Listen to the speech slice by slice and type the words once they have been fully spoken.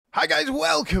Hi guys,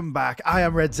 welcome back. I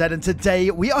am Red Zed and today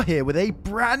we are here with a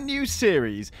brand new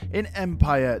series in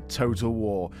Empire Total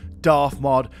War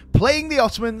Darthmod, playing the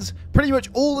Ottomans. Pretty much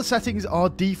all the settings are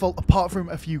default apart from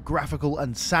a few graphical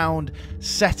and sound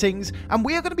settings, and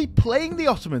we are going to be playing the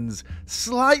Ottomans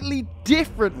slightly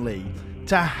differently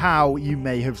to how you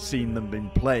may have seen them being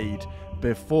played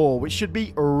before, which should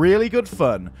be really good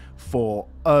fun for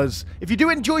us. If you do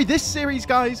enjoy this series,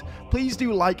 guys, please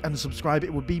do like and subscribe.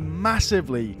 It would be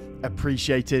massively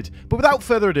appreciated. But without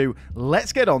further ado,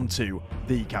 let's get on to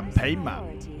the campaign map.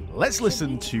 Let's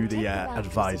listen to the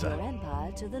advisor.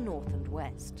 Empire to the north and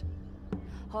west.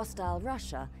 Hostile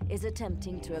Russia is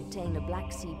attempting to obtain a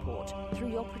Black Sea port through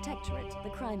your protectorate, the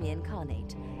Crimean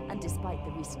Khanate, and despite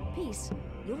the recent peace,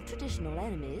 your traditional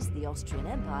enemies, the Austrian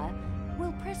Empire,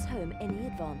 will press home any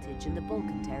advantage in the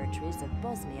Balkan territories of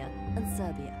Bosnia and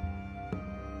Serbia.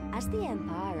 As the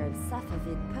Empire of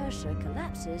Safavid Persia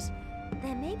collapses,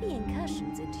 there may be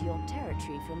incursions into your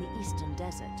territory from the eastern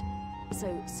desert,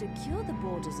 so secure the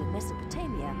borders of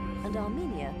Mesopotamia and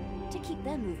Armenia to keep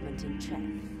their movement in check.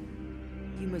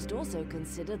 You must also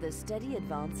consider the steady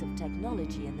advance of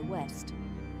technology in the west.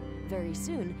 Very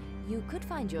soon, you could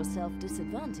find yourself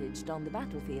disadvantaged on the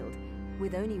battlefield,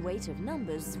 with only weight of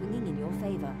numbers swinging in your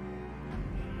favor.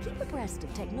 Keep abreast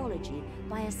of technology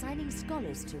by assigning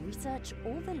scholars to research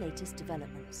all the latest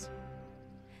developments.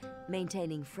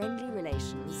 Maintaining friendly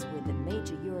relations with a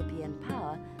major European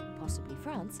power, possibly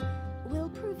France, will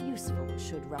prove useful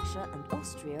should Russia and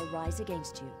Austria rise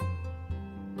against you.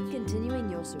 Continuing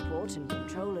your support and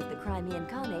control of the Crimean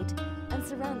Khanate and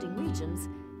surrounding regions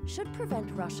should prevent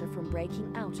Russia from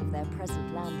breaking out of their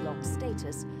present landlocked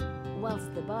status,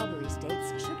 whilst the Barbary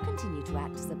states should continue to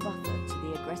act as a buffer to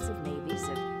the aggressive navies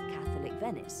of Catholic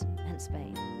Venice and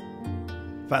Spain.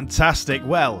 Fantastic.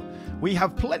 Well, we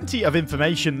have plenty of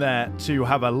information there to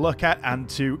have a look at and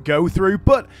to go through,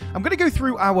 but I'm going to go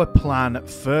through our plan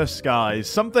first, guys.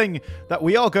 Something that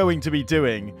we are going to be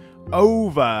doing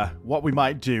over what we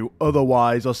might do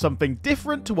otherwise, or something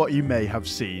different to what you may have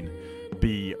seen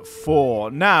before.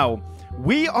 Now,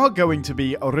 we are going to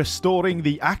be restoring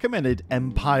the Achaemenid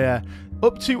Empire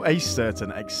up to a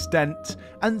certain extent,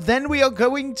 and then we are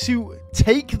going to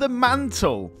take the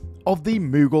mantle of the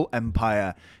Mughal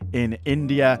Empire in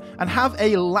India and have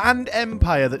a land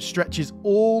empire that stretches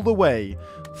all the way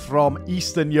from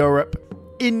Eastern Europe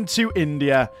into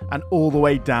India and all the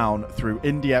way down through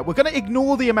India. We're going to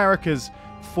ignore the Americas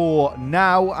for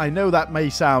now. I know that may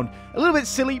sound a little bit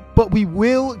silly, but we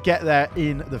will get there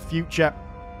in the future.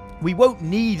 We won't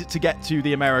need to get to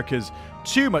the Americas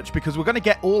too much because we're going to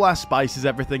get all our spices,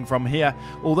 everything from here.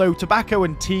 Although tobacco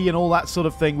and tea and all that sort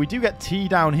of thing, we do get tea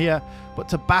down here, but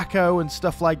tobacco and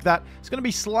stuff like that, it's going to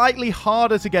be slightly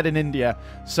harder to get in India.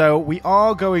 So we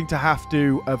are going to have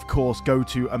to, of course, go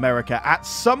to America at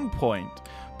some point.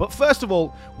 But first of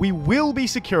all, we will be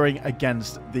securing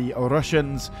against the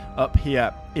Russians up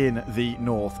here in the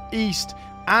northeast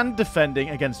and defending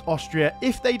against Austria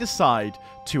if they decide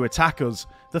to attack us.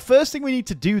 The first thing we need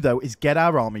to do, though, is get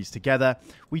our armies together.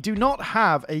 We do not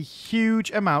have a huge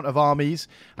amount of armies,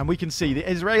 and we can see the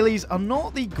Israelis are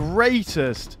not the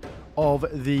greatest of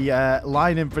the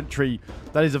line infantry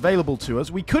that is available to us.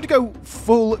 We could go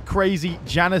full crazy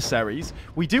Janissaries.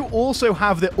 We do also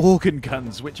have the organ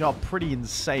guns, which are pretty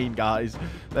insane, guys.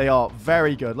 They are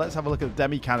very good. Let's have a look at the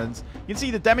demi-cannons. You can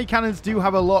see the demi-cannons do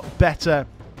have a lot better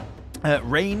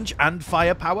range and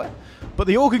firepower, but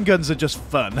the organ guns are just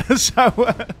fun. So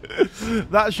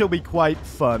that shall be quite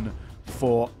fun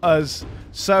for us.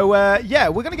 So yeah,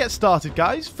 we're going to get started,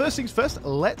 guys. First things first,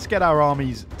 let's get our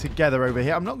armies together over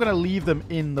here. I'm not going to leave them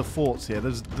in the forts here.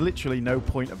 There's literally no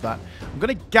point of that. I'm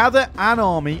going to gather an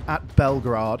army at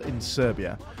Belgrade in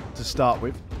Serbia to start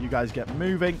with. You guys get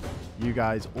moving. You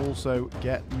guys also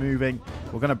get moving.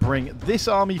 We're going to bring this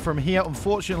army from here.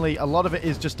 Unfortunately, a lot of it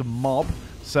is just a mob,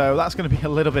 so that's going to be a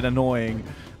little bit annoying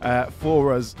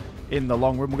for us in the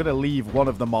long run. We're going to leave one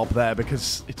of the mob there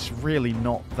because it's really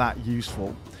not that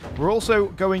useful. We're also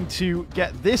going to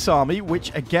get this army,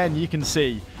 which again you can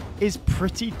see is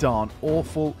pretty darn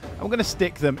awful. I'm going to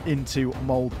stick them into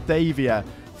Moldavia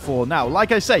for now.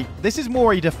 Like I say, this is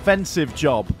more a defensive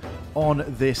job on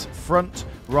this front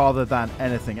rather than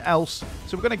anything else.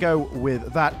 So we're going to go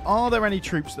with that. Are there any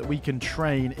troops that we can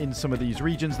train in some of these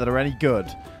regions that are any good?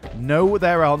 No,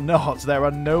 there are not. There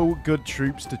are no good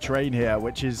troops to train here,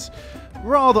 which is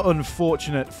rather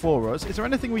unfortunate for us. Is there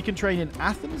anything we can train in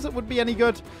Athens that would be any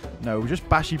good? No, just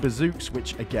Bashi bazooks,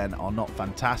 which again are not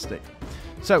fantastic.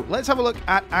 So let's have a look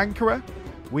at Ankara.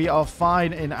 We are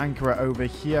fine in Ankara over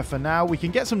here for now. We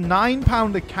can get some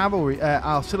 9-pounder cavalry,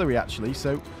 artillery actually,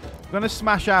 so we're going to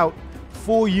smash out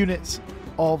 4 units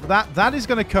of that. That is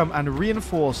going to come and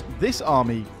reinforce this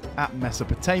army at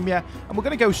Mesopotamia. And we're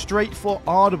going to go straight for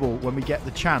Ardabil when we get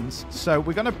the chance. So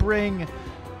we're going to bring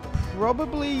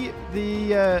probably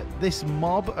this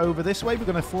mob over this way. We're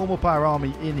going to form up our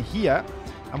army in here.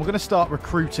 And we're going to start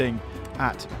recruiting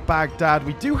at Baghdad.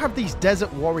 We do have these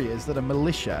desert warriors that are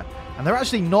militia. And they're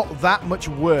actually not that much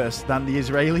worse than the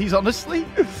Israelis, honestly.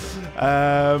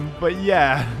 But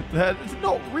yeah, it's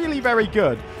not really very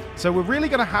good. So we're really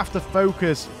going to have to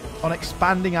focus on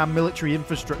expanding our military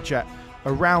infrastructure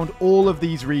around all of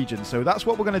these regions. So that's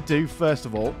what we're going to do first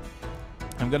of all.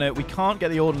 We can't get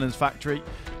the ordnance factory.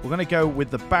 We're going to go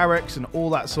with the barracks and all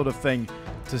that sort of thing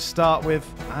to start with.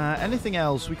 Anything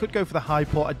else? We could go for the high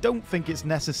port. I don't think it's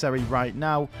necessary right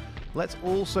now. Let's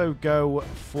also go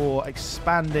for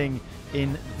expanding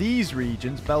in these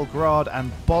regions, Belgrade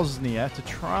and Bosnia, to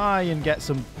try and get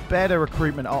some better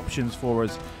recruitment options for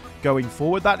us going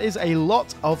forward. That is a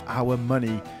lot of our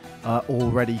money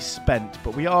already spent,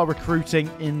 but we are recruiting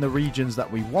in the regions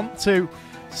that we want to,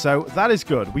 so that is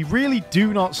good. We really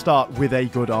do not start with a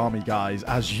good army, guys,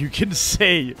 as you can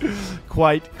see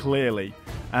quite clearly.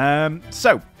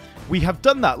 So we have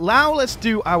done that. Now let's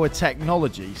do our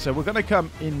technology. So we're going to come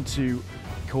into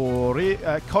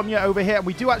Konya over here, and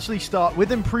we do actually start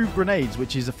with improved grenades,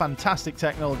 which is a fantastic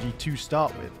technology to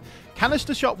start with.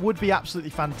 Canister shot would be absolutely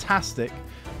fantastic,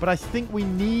 but I think we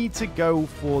need to go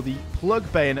for the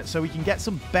plug bayonet so we can get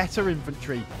some better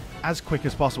infantry as quick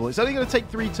as possible. It's only going to take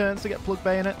 3 turns to get plug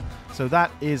bayonet, so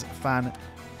that is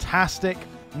fantastic.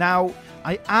 Now,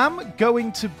 I am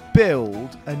going to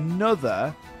build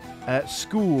another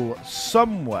school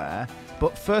somewhere,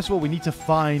 but first of all, we need to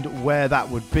find where that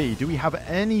would be. Do we have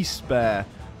any spare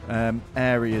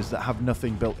areas that have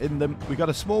nothing built in them? We got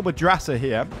a small madrasa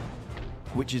here,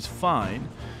 which is fine.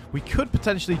 We could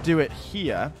potentially do it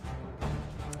here.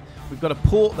 We've got a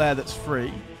port there that's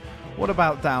free. What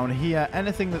about down here?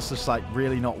 Anything that's just like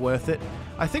really not worth it?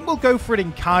 I think we'll go for it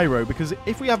in Cairo, because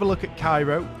if we have a look at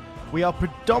Cairo, we are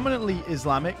predominantly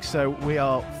Islamic, so we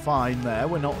are fine there.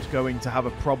 We're not going to have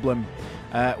a problem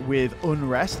with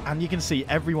unrest, and you can see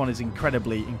everyone is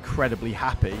incredibly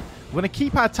happy. We're going to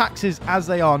keep our taxes as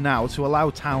they are now to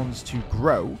allow towns to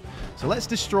grow. So let's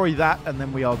destroy that, and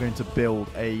then we are going to build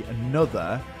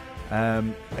another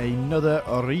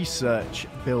research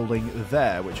building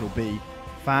there, which will be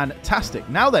fantastic.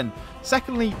 Now then,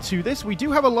 secondly to this, we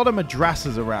do have a lot of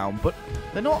madrasas around, but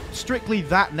they're not strictly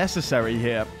that necessary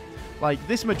here. Like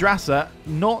this madrasa,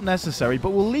 not necessary,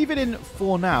 but we'll leave it in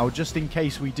for now, just in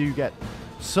case we do get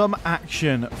some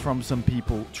action from some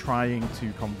people trying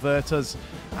to convert us.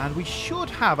 And we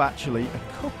should have actually a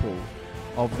couple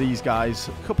of these guys,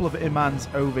 a couple of imams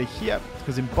over here,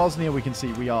 because in Bosnia we can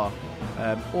see we are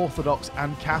Orthodox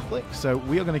and Catholic, so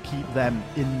we are going to keep them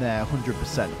in there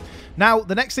 100%. Now,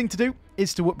 the next thing to do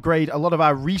is to upgrade a lot of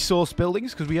our resource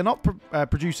buildings, because we are not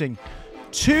producing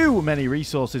too many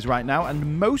resources right now,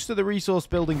 and most of the resource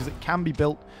buildings that can be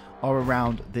built are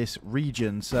around this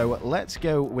region. So let's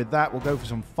go with that. We'll go for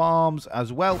some farms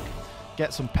as well.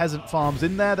 Get some peasant farms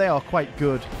in there. They are quite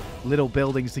good little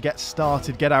buildings to get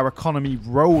started, get our economy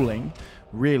rolling.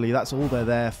 Really, that's all they're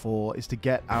there for, is to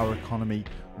get our economy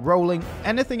rolling.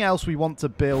 Anything else we want to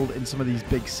build in some of these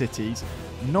big cities?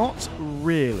 Not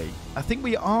really. I think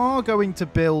we are going to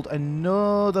build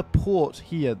another port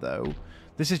here, though.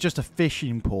 This is just a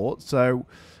fishing port, so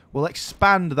we'll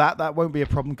expand that. That won't be a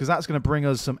problem, because that's going to bring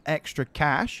us some extra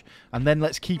cash. And then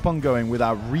let's keep on going with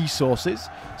our resources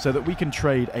so that we can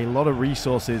trade a lot of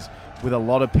resources with a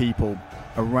lot of people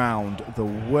around the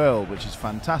world, which is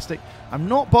fantastic. I'm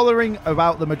not bothering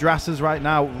about the madrasas right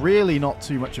now. Really not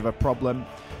too much of a problem.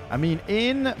 I mean,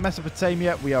 in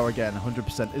Mesopotamia, we are, again,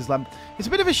 100% Islam. It's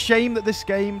a bit of a shame that this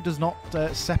game does not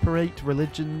separate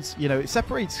religions. You know, it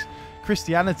separates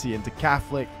Christianity into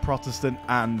Catholic, Protestant,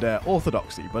 and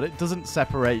Orthodoxy, but it doesn't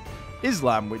separate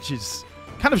Islam, which is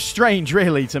kind of strange,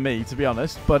 really, to me, to be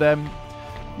honest. But,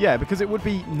 yeah, because it would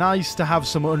be nice to have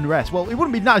some unrest. Well, it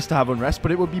wouldn't be nice to have unrest,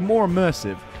 but it would be more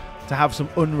immersive to have some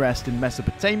unrest in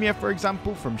Mesopotamia, for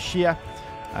example, from Shia,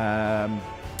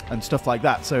 and stuff like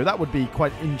that. So that would be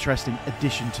quite an interesting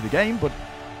addition to the game, but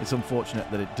it's unfortunate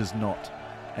that it does not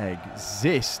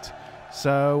exist.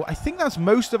 So I think that's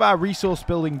most of our resource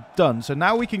building done. So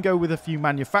now we can go with a few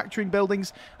manufacturing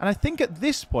buildings. And I think at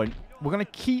this point, we're going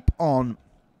to keep on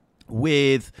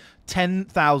with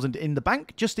 10,000 in the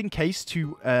bank, just in case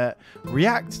to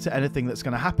react to anything that's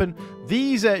going to happen.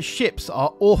 These ships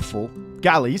are awful.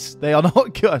 Galleys, they are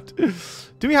not good.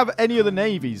 Do we have any other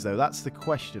navies, though? That's the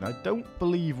question. I don't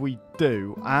believe we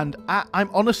do. And I'm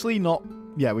honestly not...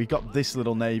 Yeah, we've got this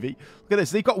little navy. Look at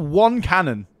this. They've got 1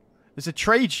 cannon. There's a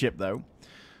trade ship, though.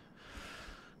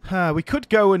 We could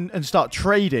go and start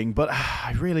trading, but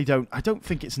I really don't. I don't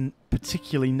think it's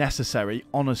particularly necessary,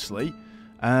 honestly,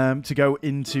 to go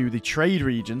into the trade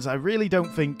regions. I really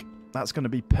don't think that's going to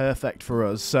be perfect for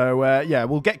us. So, yeah,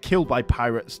 we'll get killed by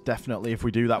pirates, definitely, if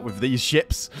we do that with these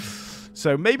ships.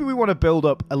 So maybe we want to build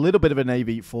up a little bit of a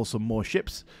navy for some more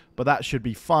ships, but that should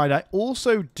be fine. I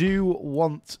also do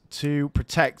want to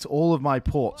protect all of my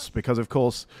ports because, of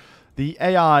course, the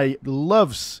AI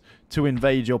loves to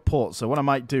invade your ports. So what I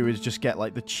might do is just get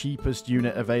like the cheapest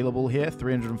unit available here,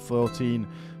 314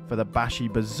 for the Bashi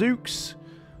bazooks.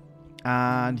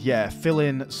 And yeah, fill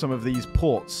in some of these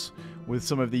ports with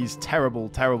some of these terrible,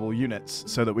 terrible units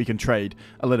so that we can trade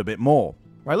a little bit more.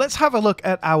 Right, let's have a look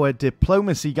at our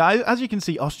diplomacy, guys. As you can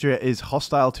see, Austria is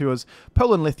hostile to us.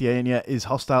 Poland, Lithuania is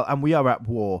hostile, and we are at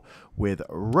war with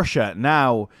Russia.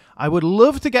 Now, I would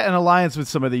love to get an alliance with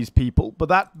some of these people, but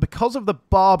that, because of the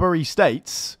Barbary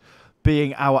states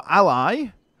being our ally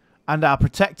and our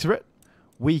protectorate,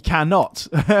 we cannot.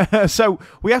 So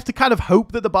we have to kind of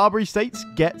hope that the Barbary states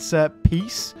gets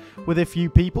peace with a few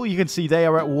people. You can see they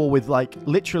are at war with, like,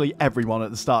 literally everyone at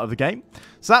the start of the game.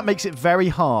 So that makes it very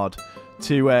hard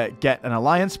to get an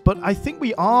alliance, but I think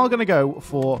we are going to go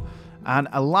for an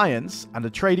alliance and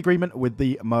a trade agreement with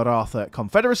the Maratha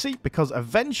Confederacy, because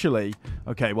eventually,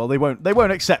 okay, well, they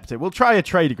won't accept it. We'll try a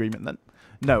trade agreement then.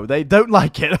 No, they don't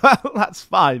like it. That's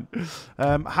fine.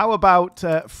 How about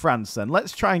France then?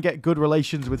 Let's try and get good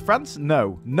relations with France.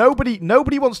 No, nobody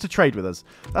wants to trade with us.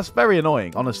 That's very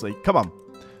annoying, honestly. Come on.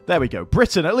 There we go.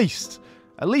 Britain, at least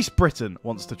Britain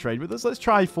wants to trade with us. Let's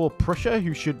try for Prussia,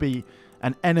 who should be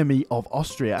an enemy of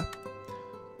Austria.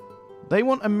 They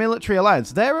want a military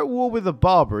alliance. They're at war with the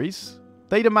Barbaries.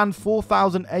 They demand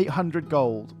 4,800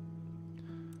 gold.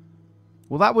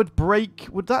 Well, that would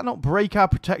that not break our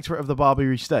protectorate of the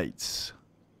Barbary states?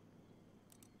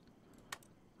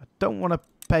 I don't want to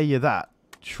pay you that.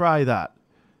 Try that.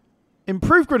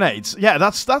 Improve grenades. Yeah,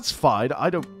 that's fine. I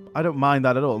don't mind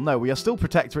that at all. No, we are still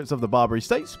protectorates of the Barbary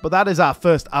states, but that is our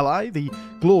first ally, the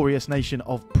glorious nation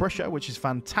of Prussia, which is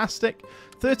fantastic.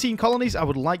 13 colonies. I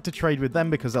would like to trade with them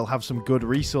because they'll have some good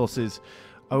resources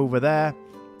over there.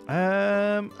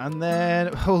 And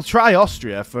then we'll try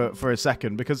Austria for a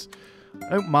second because I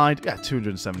don't mind. Yeah,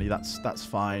 270. That's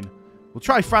fine. We'll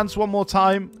try France one more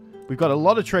time. We've got a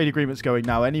lot of trade agreements going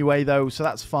now anyway, though, so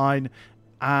that's fine.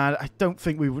 And I don't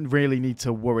think we really need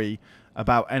to worry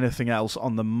about anything else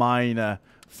on the minor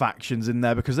factions in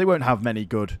there because they won't have many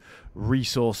good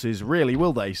resources, really,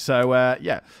 will they? So,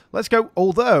 yeah, let's go.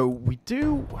 Although, we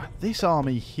do this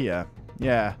army here.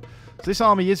 Yeah, this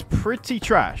army is pretty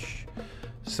trash.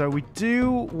 So we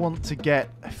do want to get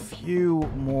a few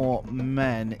more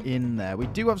men in there. We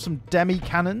do have some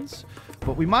demi-cannons,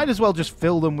 but we might as well just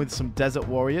fill them with some desert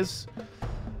warriors.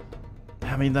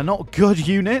 I mean, they're not good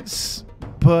units,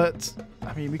 but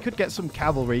I mean, we could get some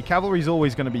cavalry. Cavalry is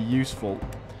always going to be useful.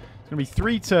 It's going to be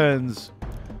 3 turns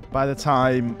by the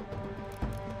time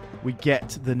we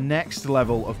get the next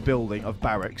level of building of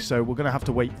barracks. So we're going to have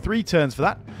to wait 3 turns for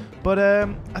that. But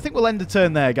I think we'll end the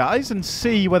turn there, guys, and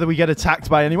see whether we get attacked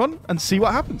by anyone and see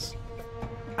what happens.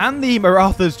 And the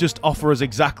Marathas just offer us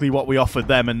exactly what we offered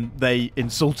them, and they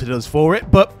insulted us for it.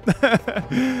 But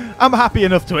I'm happy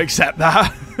enough to accept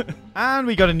that. And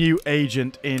we got a new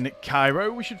agent in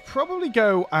Cairo. We should probably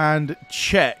go and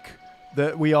check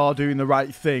that we are doing the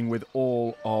right thing with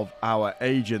all of our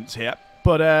agents here.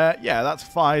 But, yeah, that's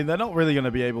fine. They're not really going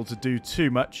to be able to do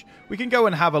too much. We can go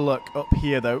and have a look up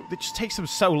here, though. It just takes them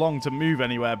so long to move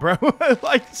anywhere, bro.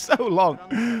 Like, so long.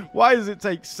 Why does it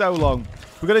take so long?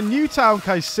 We've got a new town,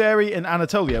 Kayseri, in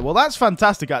Anatolia. Well, that's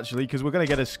fantastic, actually, because we're going to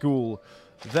get a school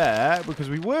there. Because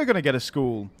we were going to get a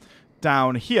school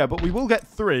down here. But we will get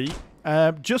 3,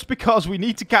 just because we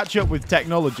need to catch up with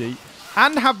technology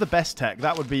and have the best tech.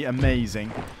 That would be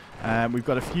amazing. We've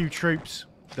got a few troops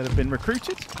that have been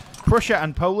recruited. Prussia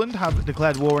and Poland have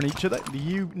declared war on each other. The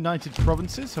United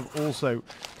Provinces have also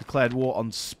declared war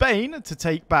on Spain to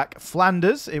take back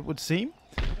Flanders, it would seem.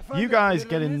 You guys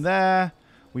get in there.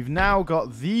 We've now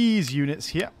got these units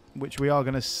here, which we are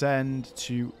going to send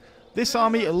to this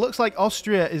army. It looks like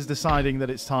Austria is deciding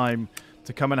that it's time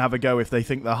to come and have a go if they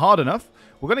think they're hard enough.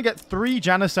 We're going to get 3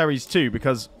 Janissaries too,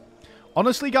 because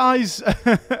honestly, guys,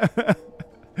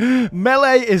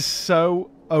 melee is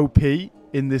so OP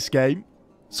in this game.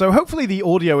 So hopefully the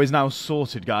audio is now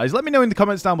sorted, guys. Let me know in the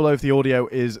comments down below if the audio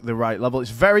is the right level. It's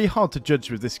very hard to judge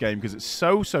with this game because it's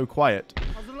so quiet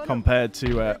compared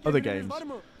to other games.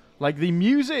 Like, the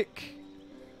music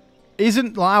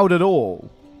isn't loud at all,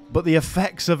 but the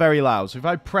effects are very loud. So if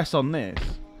I press on this,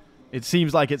 It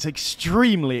seems like it's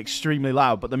extremely, extremely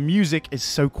loud, but the music is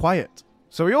so quiet.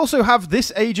 So we also have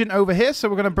this agent over here, so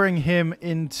we're going to bring him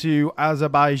into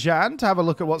Azerbaijan to have a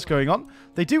look at what's going on.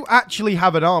 They do actually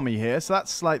have an army here, so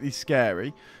that's slightly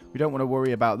scary. We don't want to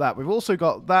worry about that. We've also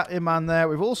got that Iman there.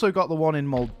 We've also got the one in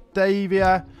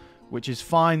Moldavia, which is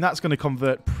fine. That's going to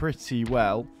convert pretty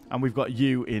well. And we've got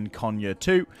you in Konya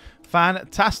too.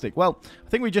 Fantastic. Well, I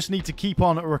think we just need to keep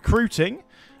on recruiting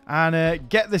and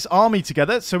get this army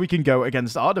together so we can go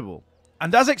against Ardabil.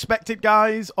 And as expected,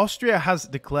 guys, Austria has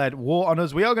declared war on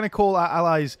us. We are going to call our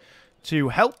allies to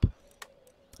help.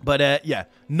 But, yeah,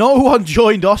 no one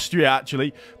joined Austria,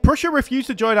 actually. Prussia refused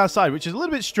to join our side, which is a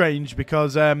little bit strange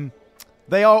because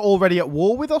they are already at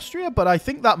war with Austria. But I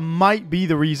think that might be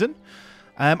the reason.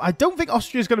 I don't think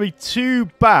Austria is going to be too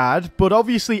bad, but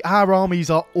obviously our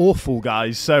armies are awful,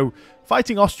 guys. So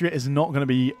fighting Austria is not going to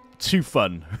be too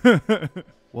fun.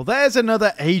 Well, there's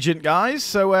another agent, guys.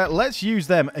 So let's use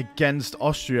them against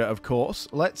Austria, of course.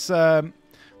 Let's go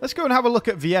and have a look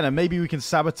at Vienna. Maybe we can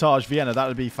sabotage Vienna. That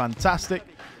would be fantastic.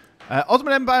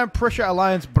 Ottoman Empire and Prussia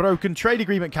alliance broken. Trade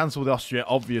agreement cancelled with Austria,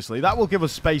 obviously. That will give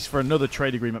us space for another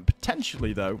trade agreement,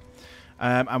 potentially, though.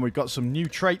 And we've got some new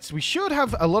traits. We should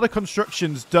have a lot of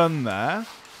constructions done there.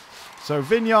 So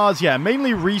vineyards, yeah,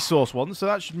 mainly resource ones. So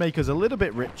that should make us a little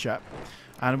bit richer.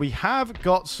 And we have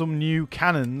got some new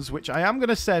cannons, which I am going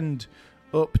to send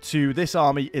up to this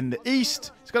army in the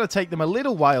east. It's going to take them a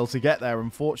little while to get there,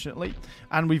 unfortunately.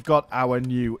 And we've got our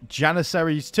new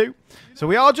Janissaries too. So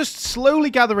we are just slowly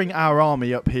gathering our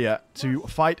army up here to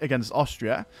fight against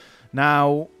Austria.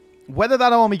 Now, whether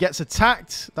that army gets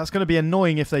attacked, that's going to be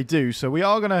annoying if they do. So we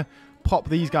are going to pop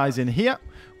these guys in here.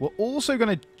 We're also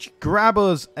going to grab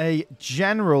us a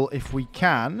general if we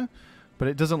can. But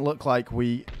it doesn't look like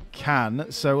we can.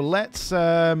 So let's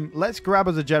grab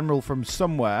us a general from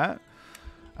somewhere.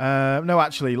 No,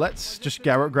 actually, let's just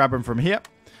grab him from here.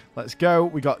 Let's go.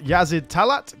 We got Yazid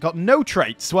Talat. Got no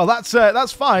traits. Well,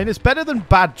 that's fine. It's better than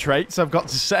bad traits, I've got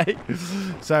to say.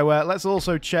 So let's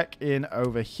also check in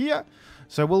over here.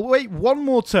 So we'll wait one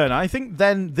more turn. I think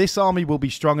then this army will be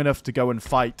strong enough to go and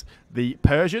fight the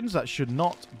Persians. That should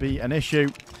not be an issue.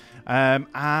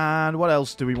 And what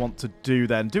else do we want to do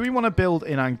then? Do we want to build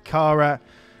in Ankara?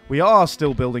 We are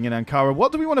still building in Ankara.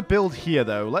 What do we want to build here,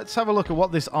 though? Let's have a look at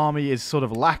what this army is sort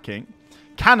of lacking.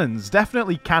 Cannons.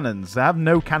 Definitely cannons. They have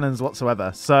no cannons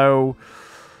whatsoever. So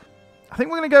I think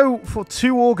we're going to go for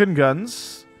 2 organ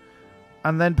guns.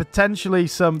 And then potentially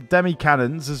some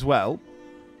demi-cannons as well.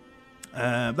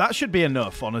 That should be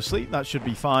enough, honestly. That should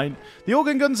be fine. The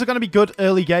organ guns are going to be good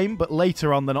early game, but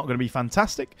later on they're not going to be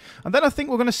fantastic. And then I think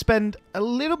we're going to spend a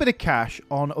little bit of cash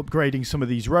on upgrading some of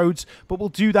these roads, but we'll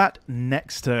do that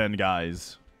next turn,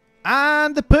 guys.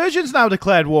 And the Persians now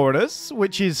declared war on us,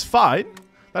 which is fine.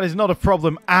 That is not a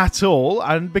problem at all,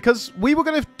 and because we were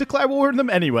going to declare war on them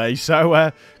anyway,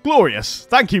 so glorious.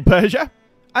 Thank you, Persia.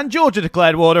 And Georgia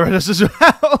declared war on us as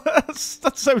well.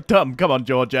 That's so dumb. Come on,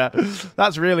 Georgia.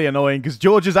 That's really annoying because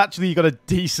Georgia's actually got a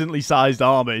decently sized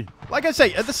army. Like I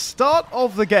say, at the start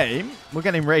of the game, we're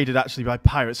getting raided actually by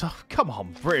pirates. Oh, come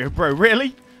on, bro.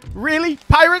 Really? Really?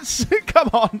 Pirates? Come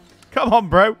on. Come on,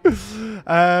 bro.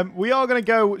 We are going to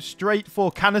go straight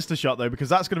for canister shot, though, because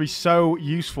that's going to be so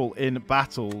useful in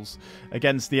battles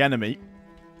against the enemy.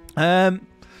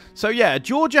 So, yeah,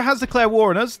 Georgia has declared war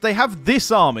on us. They have this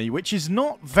army, which is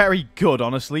not very good,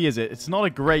 honestly, is it? It's not a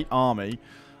great army.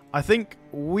 I think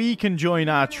we can join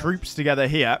our troops together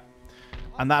here,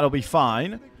 and that'll be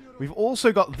fine. We've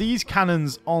also got these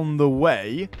cannons on the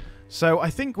way. So, I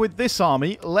think with this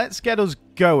army, let's get us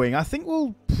going. I think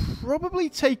we'll probably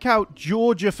take out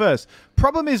Georgia first.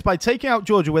 Problem is, by taking out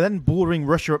Georgia, we're then bordering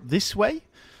Russia up this way.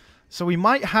 So we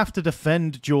might have to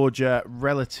defend Georgia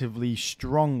relatively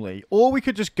strongly. Or we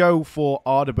could just go for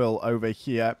Ardabil over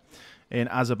here in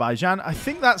Azerbaijan. I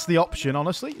think that's the option,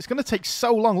 honestly. It's going to take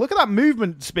so long. Look at that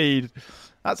movement speed.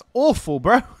 That's awful,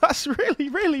 bro. That's really,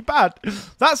 really bad.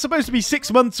 That's supposed to be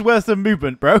 6 months worth of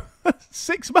movement, bro.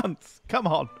 6 months. Come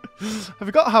on. I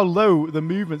forgot how low the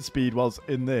movement speed was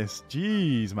in this.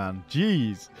 Jeez, man.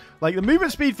 Jeez. Like, the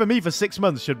movement speed for me for 6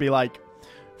 months should be like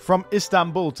from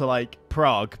Istanbul to, like,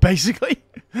 Prague, basically.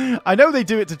 I know they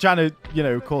do it to try to, you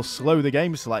know, of course, slow the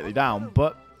game slightly down,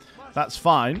 but that's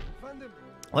fine.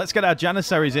 Let's get our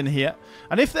Janissaries in here.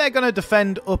 And if they're going to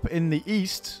defend up in the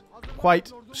east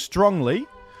quite strongly,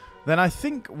 then I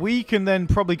think we can then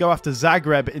probably go after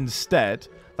Zagreb instead.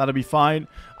 That'll be fine.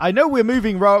 I know we're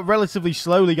moving relatively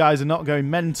slowly, guys, and not going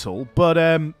mental, but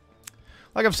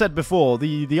like I've said before,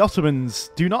 the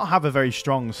Ottomans do not have a very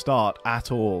strong start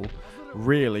at all,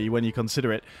 really, when you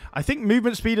consider it. I think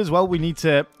movement speed as well, we need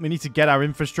to get our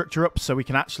infrastructure up so we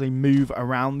can actually move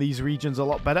around these regions a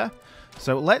lot better.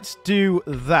 So let's do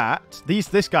that.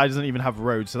 This guy doesn't even have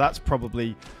roads, so that's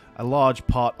probably a large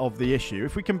part of the issue.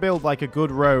 If we can build like a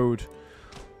good road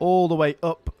all the way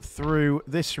up through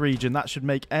this region, that should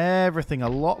make everything a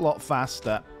lot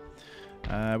faster.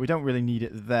 We don't really need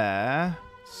it there.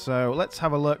 So let's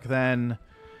have a look then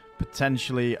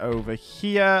potentially over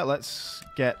here. Let's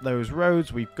get those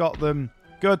roads. We've got them.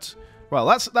 Good. Well,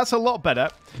 that's a lot better.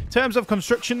 In terms of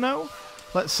construction, though,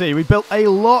 let's see. We built a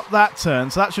lot that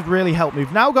turn, so that should really help.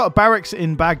 We've now got a barracks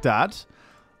in Baghdad.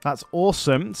 That's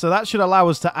awesome. So that should allow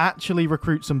us to actually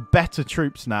recruit some better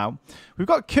troops now. We've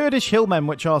got Kurdish hillmen,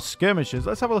 which are skirmishers.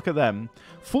 Let's have a look at them.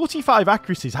 45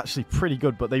 accuracy is actually pretty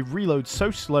good, but they reload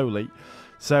so slowly.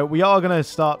 So we are going to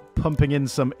start pumping in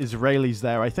some Israelis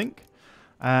there, I think.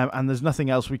 And there's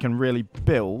nothing else we can really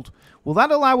build. Will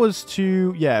that allow us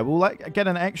to... Yeah, we'll get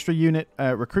an extra unit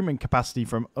recruitment capacity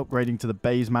from upgrading to the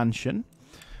Bayes Mansion.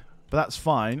 But that's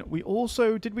fine. We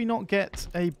also... Did we not get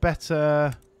a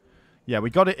better... Yeah,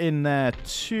 we got it in there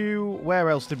too.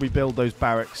 Where else did we build those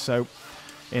barracks? So,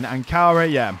 in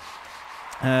Ankara, yeah.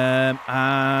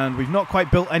 And we've not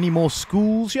quite built any more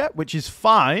schools yet, which is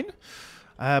fine.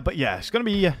 But yeah, it's going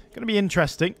to be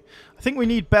interesting. I think we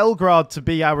need Belgrade to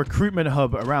be our recruitment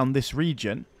hub around this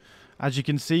region. As you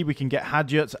can see, we can get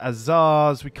Hadyats,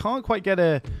 Azars. We can't quite get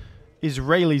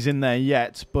Israelis in there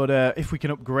yet, but if we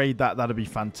can upgrade that, that'd be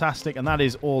fantastic. And that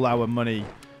is all our money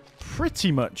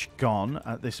pretty much gone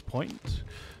at this point.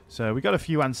 So we got a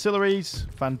few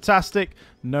ancillaries. Fantastic.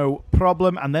 No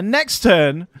problem. And then next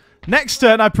turn,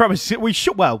 I promise we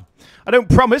should... Well, I don't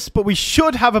promise, but we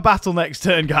should have a battle next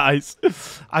turn, guys.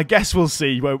 I guess we'll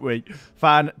see, won't we?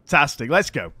 Fantastic. Let's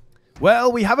go.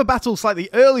 Well, we have a battle slightly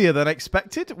earlier than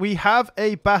expected. We have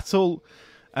a battle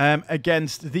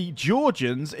against the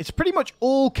Georgians. It's pretty much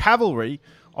all cavalry,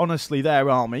 honestly, their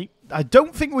army. I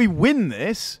don't think we win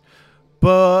this,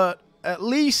 but at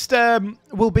least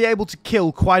we'll be able to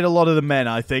kill quite a lot of the men,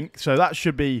 I think. So that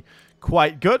should be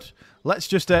quite good. Let's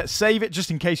just save it just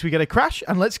in case we get a crash,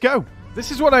 and let's go. This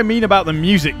is what I mean about the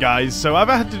music, guys. So I've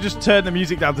had to just turn the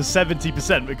music down to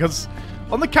 70% because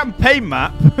on the campaign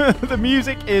map, the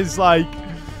music is like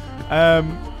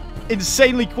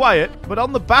insanely quiet, but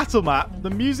on the battle map, the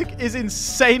music is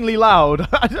insanely loud.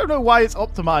 I don't know why it's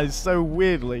optimized so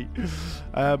weirdly,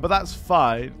 but that's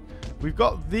fine. We've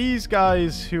got these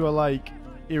guys who are like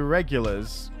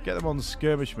irregulars. Get them on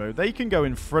skirmish mode. They can go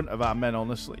in front of our men,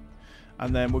 honestly.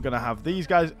 And then we're going to have these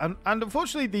guys. And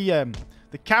unfortunately,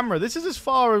 the camera, this is as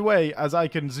far away as I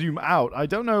can zoom out. I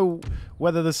don't know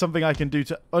whether there's something I can do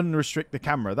to unrestrict the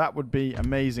camera. That would be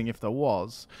amazing if there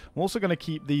was. I'm also going to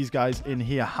keep these guys in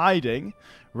here hiding,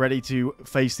 ready to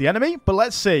face the enemy. But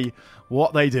let's see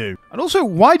what they do. And also,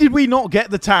 why did we not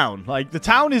get the town? Like, the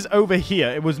town is over here.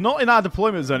 It was not in our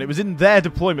deployment zone. It was in their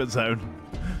deployment zone.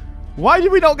 Why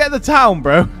did we not get the town,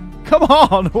 bro? Come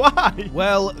on, why?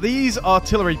 Well, these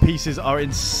artillery pieces are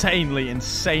insanely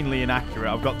inaccurate,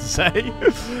 I've got to say.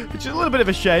 Which is a little bit of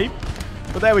a shame.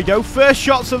 But there we go. First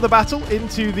shots of the battle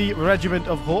into the regiment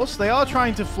of horse. They are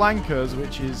trying to flank us,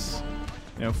 which is,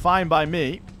 you know, fine by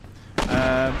me.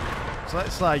 So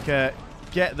let's, like,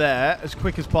 get there as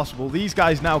quick as possible. These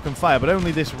guys now can fire, but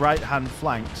only this right-hand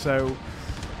flank. So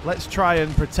let's try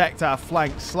and protect our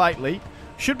flank slightly.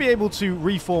 Should be able to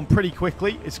reform pretty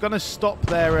quickly. It's going to stop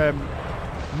their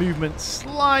movement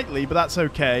slightly, but that's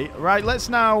okay. Right, let's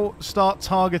now start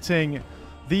targeting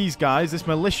these guys, this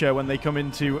militia, when they come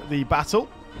into the battle.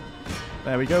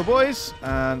 There we go, boys.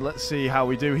 And let's see how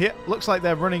we do here. Looks like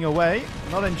they're running away.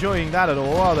 Not enjoying that at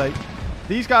all, are they?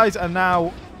 These guys are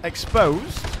now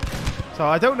exposed. So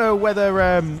I don't know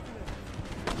whether...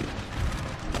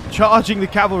 charging the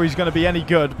cavalry is going to be any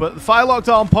good, but the fire-locked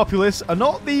armed populace are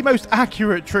not the most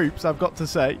accurate troops, I've got to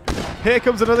say. Here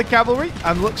comes another cavalry,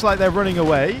 and looks like they're running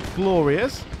away.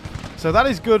 Glorious. So that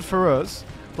is good for us.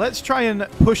 Let's try and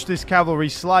push this cavalry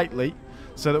slightly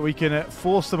so that we can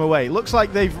force them away. Looks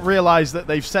like they've realized that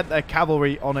they've sent their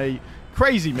cavalry on a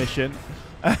crazy mission.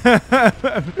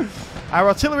 Our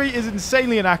artillery is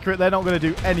insanely inaccurate. They're not going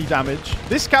to do any damage.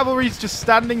 This cavalry is just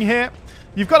standing here.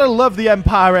 You've got to love the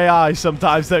Empire AI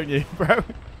sometimes, don't you, bro?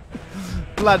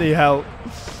 Bloody hell.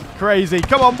 Crazy.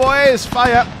 Come on, boys.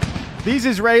 Fire. These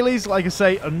Israelis, like I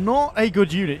say, are not a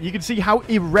good unit. You can see how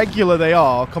irregular they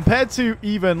are compared to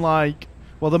even, like...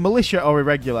 Well, the militia are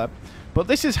irregular. But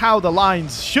this is how the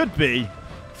lines should be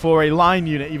for a line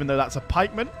unit, even though that's a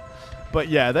pikeman. But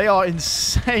yeah, they are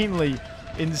insanely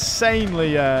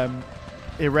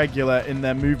irregular in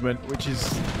their movement, which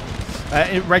is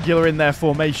irregular in their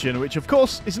formation, which of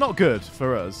course is not good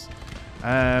for us.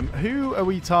 Who are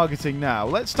we targeting now?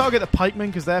 Let's target the pikemen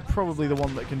because they're probably the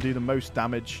one that can do the most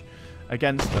damage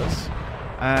against us.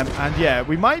 And yeah,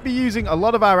 we might be using a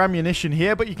lot of our ammunition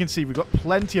here, but you can see we've got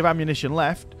plenty of ammunition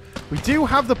left. We do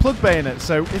have the plug bayonets,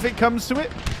 so if it comes to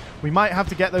it, we might have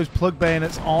to get those plug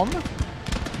bayonets on.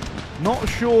 Not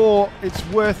sure it's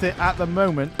worth it at the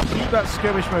moment. Keep that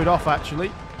skirmish mode off,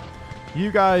 actually.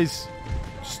 You guys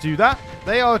just do that.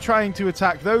 They are trying to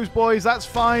attack those boys. That's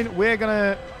fine. We're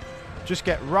going to just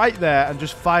get right there and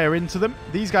just fire into them.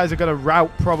 These guys are going to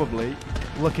rout, probably,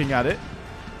 looking at it.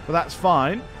 But that's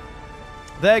fine.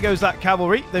 There goes that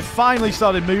cavalry. They've finally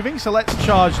started moving, so let's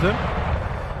charge them.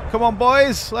 Come on,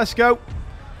 boys. Let's go.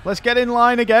 Let's get in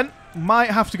line again.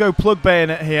 Might have to go plug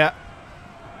bayonet here.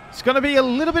 It's going to be a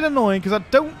little bit annoying because I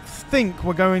don't think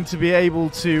we're going to be able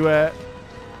to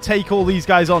take all these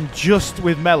guys on just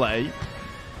with melee.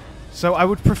 So I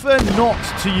would prefer not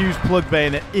to use plug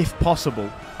bayonet if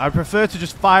possible. I prefer to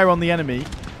just fire on the enemy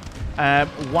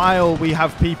while we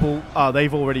have people... Oh,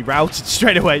 they've already routed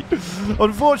straight away.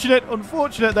 Unfortunate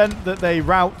then that they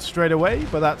rout straight away,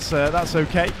 but that's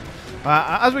okay.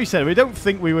 As we said, we don't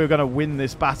think we were going to win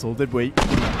this battle, did we?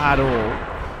 At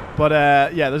all.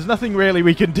 But yeah, there's nothing really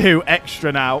we can do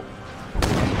extra now.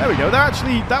 There we go.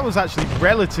 That was actually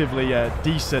relatively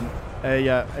decent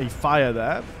a fire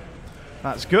there.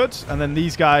 That's good. And then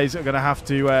these guys are going to have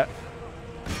to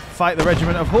fight the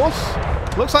regiment of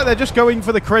horse. Looks like they're just going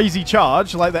for the crazy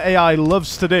charge, like the AI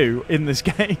loves to do in this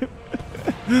game.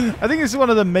 I think this is one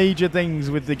of the major things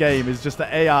with the game, is just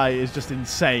the AI is just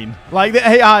insane. Like, the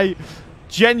AI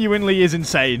genuinely is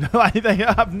insane. Like, they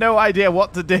have no idea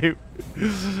what to do.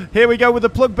 Here we go with the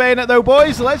plug bayonet, though,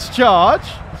 boys. Let's charge.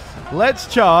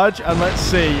 Let's charge, and let's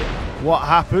see what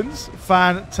happens.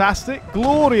 Fantastic.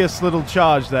 Glorious little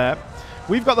charge there.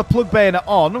 We've got the plug bayonet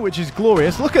on, which is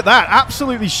glorious. Look at that.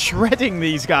 Absolutely shredding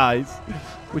these guys,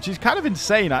 which is kind of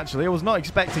insane, actually. I was not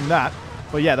expecting that.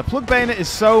 But yeah, the plug bayonet is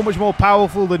so much more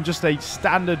powerful than just a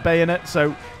standard bayonet.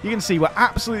 So you can see we're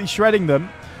absolutely shredding them.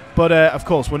 But of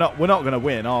course, we're not going to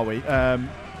win, are we?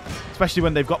 Especially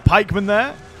when they've got pikemen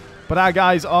there. But our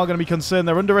guys are going to be concerned.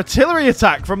 They're under artillery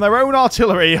attack from their own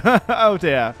artillery. Oh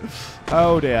dear.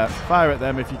 Oh dear. Fire at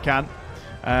them if you can.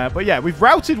 But yeah, we've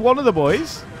routed one of the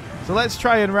boys. So let's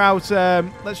try and rout.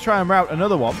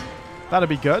 Another one. That'd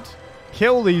be good.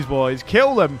 Kill these boys.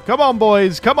 Kill them. Come on,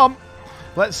 boys. Come on.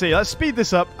 Let's see. Let's speed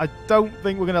this up. I don't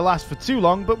think we're going to last for too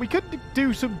long, but we could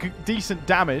do some decent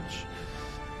damage.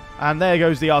 And there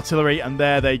goes the artillery, and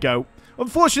there they go.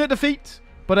 Unfortunate defeat,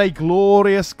 but a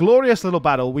glorious, glorious little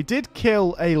battle. We did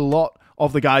kill a lot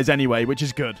of the guys anyway, which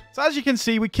is good. So as you can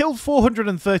see, we killed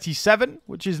 437,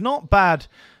 which is not bad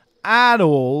at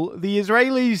all. The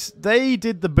Israelis, they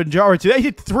did the majority. They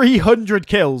did 300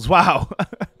 kills. Wow.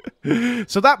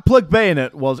 So that plug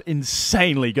bayonet was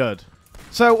insanely good.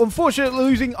 So, unfortunately,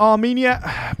 losing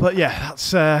Armenia. But yeah,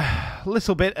 that's a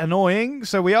little bit annoying.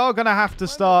 So we are going to have to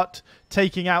start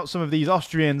taking out some of these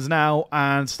Austrians now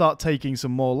and start taking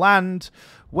some more land.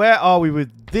 Where are we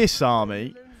with this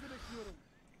army?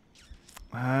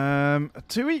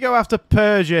 Do we go after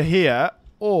Persia here?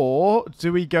 Or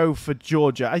do we go for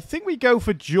Georgia? I think we go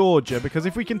for Georgia, because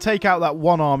if we can take out that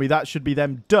one army, that should be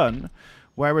them done.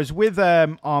 Whereas with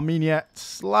Armenia,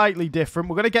 slightly different.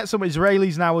 We're going to get some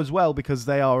Israelis now as well, because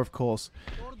they are, of course,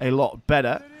 a lot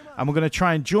better. And we're going to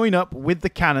try and join up with the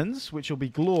cannons, which will be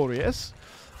glorious.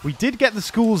 We did get the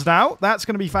schools now. That's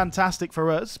going to be fantastic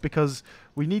for us, because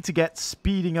we need to get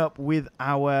speeding up with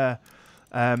our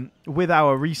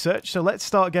research. So let's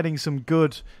start getting some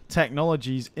good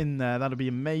technologies in there. That'll be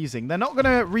amazing. They're not going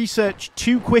to research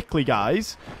too quickly,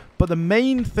 guys. But the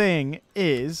main thing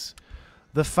is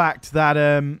the fact that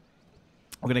we're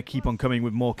going to keep on coming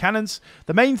with more cannons.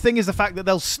 The main thing is the fact that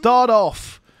they'll start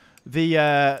off the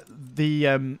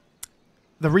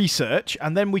research,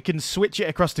 and then we can switch it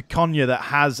across to Konya that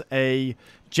has a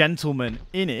gentleman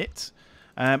in it,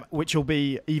 which will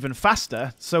be even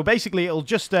faster. So basically, it'll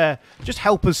just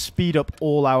help us speed up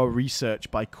all our research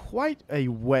by quite a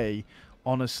way,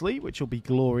 honestly, which will be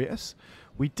glorious.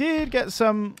 We did get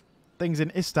some things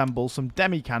in Istanbul, some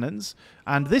demi-cannons,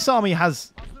 and this army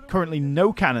has currently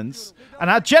no cannons, and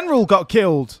our general got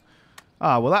killed.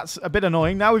 Ah, well, that's a bit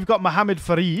annoying. Now we've got Mohammed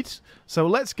Farid, so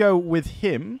let's go with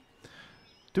him.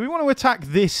 Do we want to attack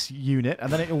this unit,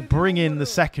 and then it will bring in the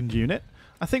second unit?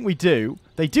 I think we do.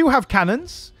 They do have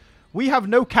cannons. We have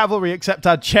no cavalry except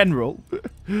our general.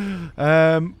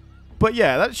 But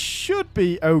yeah, that should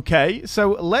be okay.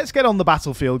 So let's get on the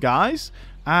battlefield, guys.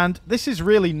 And this is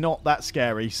really not that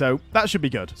scary, so that should be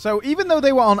good. So even though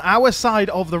they were on our side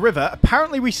of the river,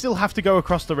 apparently we still have to go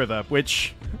across the river,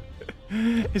 which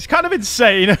is kind of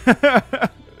insane.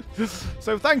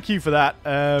 So thank you for that,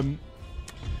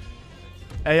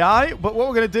 AI. But what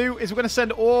we're going to do is we're going to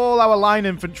send all our line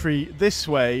infantry this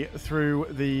way through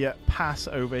the pass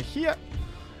over here.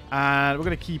 And we're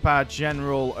going to keep our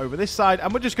general over this side.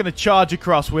 And we're just going to charge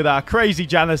across with our crazy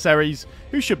Janissaries,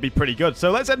 who should be pretty good. So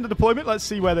let's end the deployment. Let's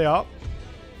see where they are.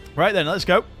 Right then, let's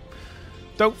go.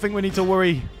 Don't think we need to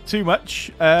worry too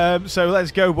much. So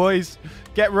let's go, boys.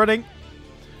 Get running.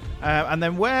 And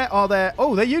then where are their...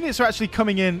 Oh, their units are actually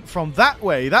coming in from that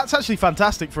way. That's actually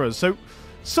fantastic for us. So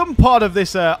some part of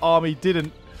this army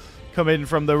didn't come in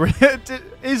from the... It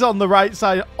is on the right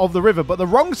side of the river, but the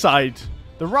wrong side...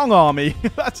 The wrong army.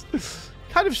 That's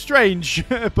kind of strange,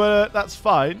 but that's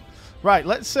fine. Right,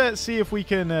 let's see if we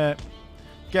can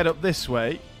get up this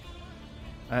way.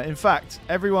 In fact,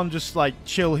 everyone just like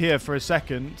chill here for a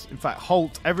second. In fact,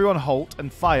 halt. Everyone halt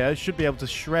and fire. Should be able to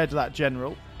shred that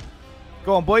general.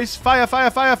 Go on, boys. Fire,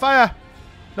 fire, fire, fire.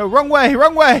 No, wrong way,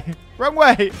 wrong way, wrong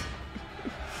way.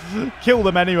 Kill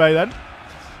them anyway then.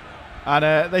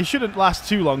 And they shouldn't last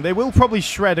too long. They will probably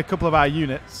shred a couple of our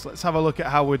units. Let's have a look at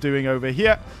how we're doing over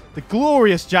here. The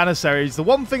glorious Janissaries. The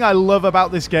one thing I love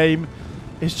about this game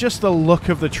is just the look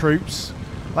of the troops.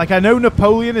 Like, I know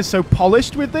Napoleon is so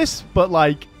polished with this, but,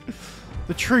 like,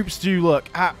 the troops do look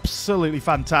absolutely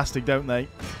fantastic, don't they?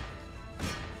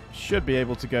 Should be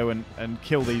able to go and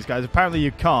kill these guys. Apparently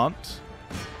you can't.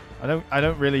 I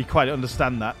don't really quite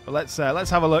understand that. But let's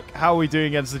have a look. How are we doing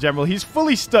against the general? He's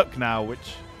fully stuck now,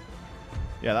 which...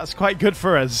 Yeah, that's quite good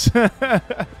for us.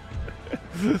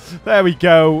 There we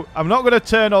go. I'm not going to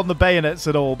turn on the bayonets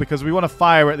at all because we want to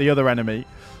fire at the other enemy.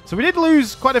 So we did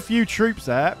lose quite a few troops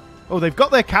there. Oh, they've got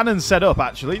their cannons set up,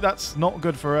 actually. That's not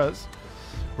good for us.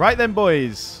 Right then,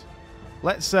 boys.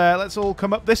 Let's all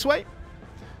come up this way.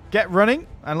 Get running.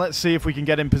 And let's see if we can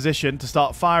get in position to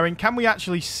start firing. Can we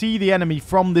actually see the enemy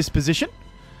from this position?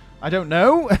 I don't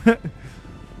know.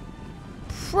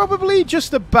 Probably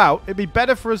just about. It'd be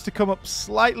better for us to come up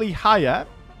slightly higher.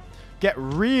 Get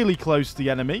really close to the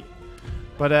enemy.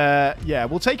 But, yeah,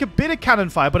 we'll take a bit of cannon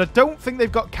fire. But I don't think they've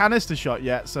got canister shot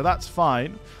yet, so that's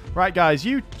fine. Right, guys,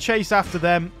 you chase after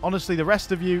them. Honestly, the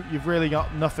rest of you, you've really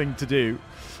got nothing to do.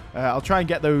 I'll try and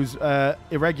get those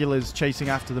irregulars chasing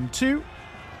after them too.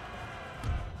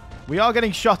 We are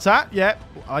getting shot at, yeah,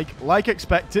 like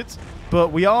expected.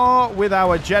 But we are with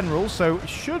our general, so it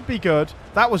should be good.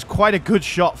 That was quite a good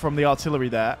shot from the artillery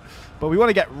there. But we want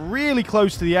to get really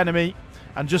close to the enemy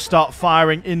and just start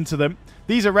firing into them.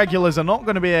 These irregulars are not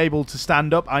going to be able to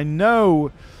stand up. I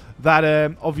know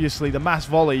that, obviously, the mass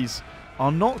volleys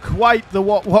are not quite the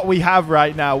what we have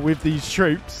right now with these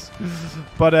troops.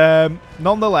 But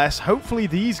nonetheless, hopefully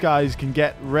these guys can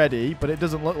get ready. But it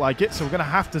doesn't look like it, so we're going to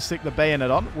have to stick the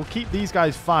bayonet on. We'll keep these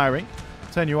guys firing.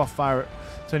 Turn you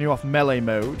off melee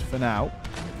mode for now.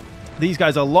 These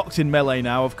guys are locked in melee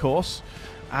now, of course.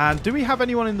 And do we have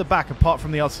anyone in the back apart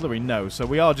from the artillery? No. So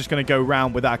we are just going to go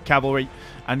round with our cavalry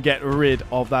and get rid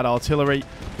of that artillery.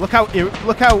 Look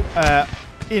how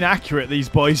inaccurate these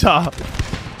boys are.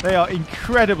 They are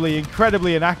incredibly,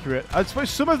 incredibly inaccurate. I suppose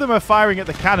some of them are firing at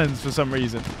the cannons for some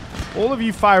reason. All of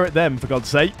you fire at them, for God's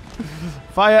sake.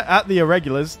 Fire at the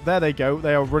irregulars. There they go.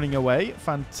 They are running away.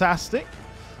 Fantastic.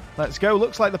 Let's go.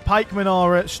 Looks like the pikemen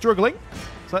are struggling.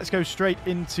 So let's go straight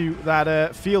into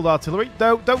that field artillery.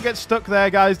 Don't get stuck there,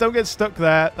 guys. Don't get stuck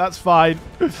there. That's fine.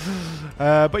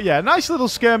 But yeah, nice little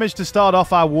skirmish to start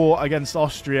off our war against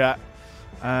Austria.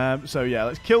 So yeah,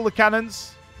 let's kill the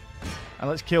cannons. And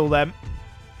let's kill them.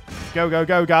 Go, go,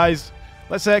 go, guys.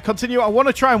 Let's continue. I want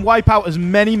to try and wipe out as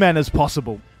many men as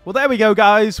possible. Well, there we go,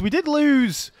 guys. We did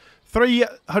lose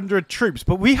 300 troops,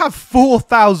 but we have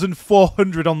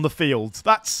 4,400 on the field.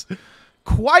 That's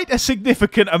quite a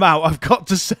significant amount, I've got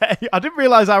to say. I didn't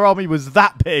realize our army was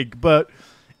that big, but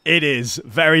it is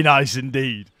very nice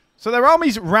indeed. So their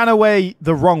armies ran away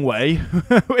the wrong way,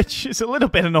 which is a little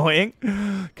bit annoying,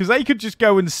 because they could just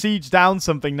go and siege down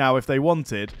something now if they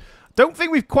wanted. Don't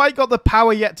think we've quite got the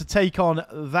power yet to take on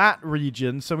that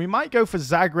region, so we might go for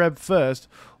Zagreb first,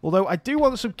 although I do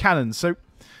want some cannons, so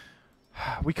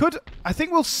we could... I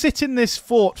think we'll sit in this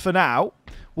fort for now.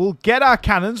 We'll get our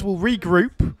cannons, we'll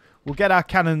regroup, we'll get our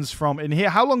cannons from in here.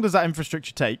 How long does that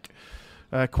infrastructure take?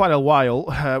 Quite a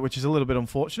while, which is a little bit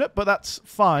unfortunate, but that's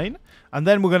fine. And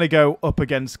then we're going to go up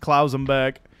against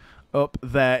Klausenberg up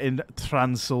there in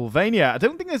Transylvania. I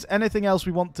don't think there's anything else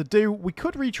we want to do. We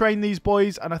could retrain these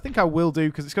boys, and I think I will do,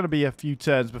 because it's going to be a few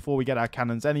turns before we get our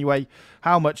cannons anyway.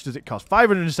 How much does it cost?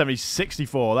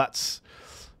 564. That's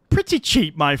pretty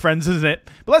cheap, my friends, isn't it?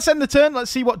 But let's end the turn. Let's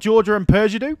see what Georgia and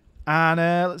Persia do. And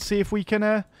let's see if we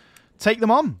can take them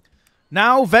on.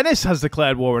 Now, Venice has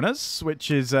declared war on us,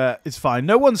 which is fine.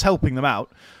 No one's helping them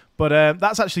out. But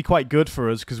that's actually quite good for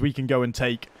us because we can go and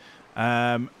take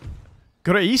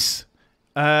Greece.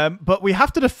 But we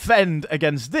have to defend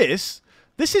against this.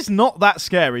 This is not that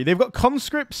scary. They've got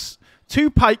conscripts, 2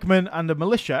 pikemen, and a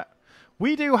militia.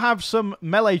 We do have some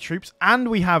melee troops, and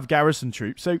we have garrison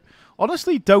troops. So,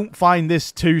 honestly, don't find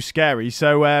this too scary.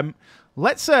 So,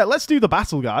 let's do the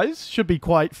battle, guys. Should be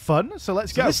quite fun. So,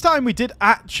 let's go. This time, we did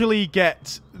actually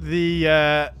get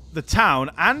the town,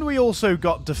 and we also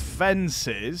got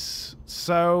defenses.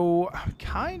 So,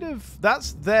 kind of,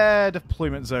 that's their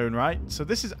deployment zone, right? So,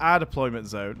 this is our deployment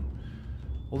zone.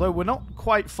 Although we're not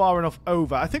quite far enough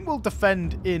over. I think we'll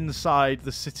defend inside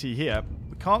the city here.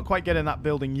 We can't quite get in that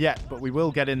building yet, but we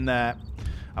will get in there.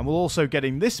 And we'll also get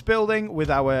in this building with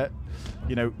our,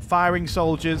 you know, firing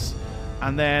soldiers.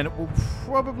 And then we'll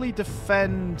probably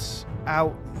defend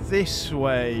out this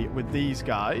way with these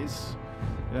guys.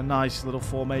 In a nice little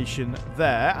formation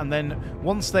there. And then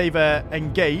once they've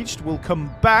engaged, we'll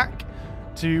come back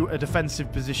to a defensive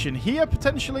position here,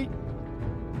 potentially.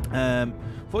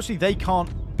 Fortunately, they can't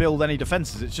build any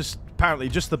defenses. It's just apparently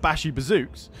just the Bashi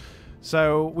bazooks.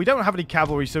 So we don't have any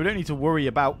cavalry, so we don't need to worry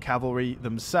about cavalry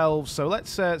themselves. So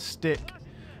let's stick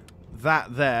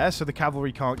that there so the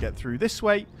cavalry can't get through this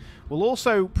way. We'll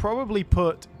also probably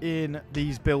put in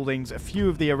these buildings a few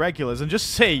of the irregulars and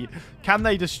just see, can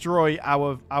they destroy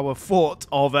our fort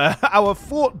of our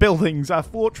fort buildings, our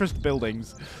fortress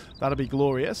buildings. That'll be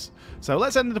glorious. So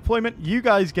let's end the deployment. You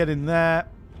guys get in there.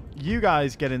 You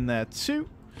guys get in there too.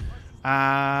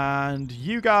 And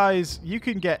you guys, you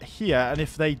can get here. And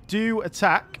if they do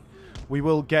attack, we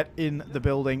will get in the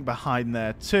building behind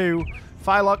there too.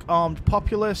 Firelock armed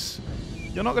populace.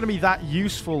 You're not going to be that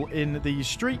useful in these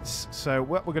streets. So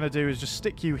what we're going to do is just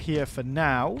stick you here for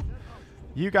now.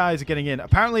 You guys are getting in.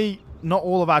 Apparently, not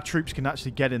all of our troops can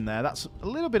actually get in there. That's a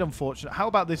little bit unfortunate. How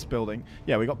about this building?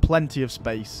 Yeah, we got plenty of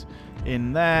space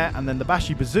in there. And then the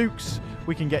Bashi bazooks,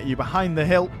 we can get you behind the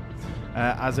hill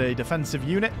as a defensive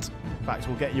unit. In fact,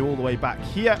 we'll get you all the way back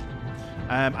here.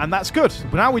 And that's good.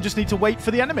 But now we just need to wait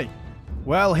for the enemy.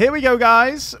 Well, here we go,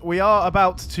 guys. We are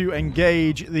about to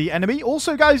engage the enemy.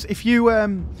 Also, guys, if you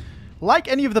like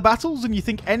any of the battles and you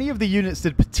think any of the units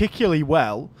did particularly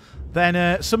well,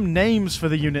 then some names for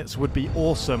the units would be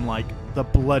awesome, like the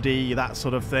Bloody, that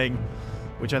sort of thing,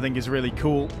 which I think is really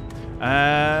cool.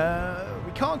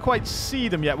 We can't quite see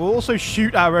them yet. We'll also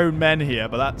shoot our own men here,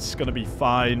 but that's going to be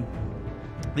fine.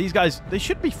 These guys, they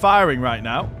should be firing right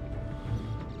now.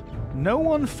 No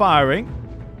one firing.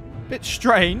 Bit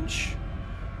strange.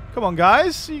 Come on,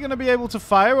 guys. Are you going to be able to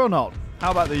fire or not? How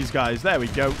about these guys? There we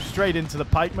go. Straight into the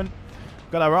pikemen.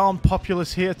 Got our armed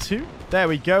populace here too. There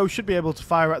we go. Should be able to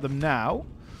fire at them now.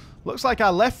 Looks like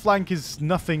our left flank is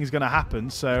nothing's going to happen,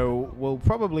 so we'll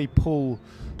probably pull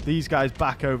these guys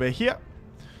back over here.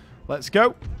 Let's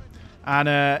go. And,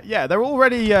 yeah, they're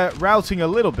already routing a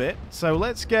little bit, so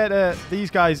let's get these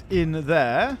guys in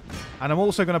there. And I'm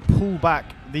also going to pull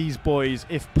back these boys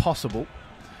if possible.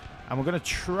 And we're going to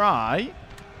try...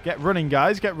 Get running,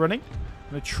 guys. Get running. I'm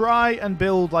going to try and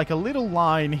build like a little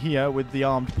line here with the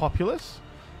armed populace.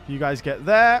 You guys get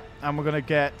there. And we're going to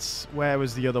get... Where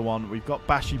was the other one? We've got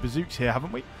Bashi bazooks here,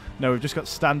 haven't we? No, we've just got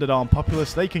standard armed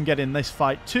populace. They can get in this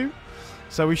fight too.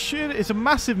 So we should... It's a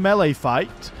massive melee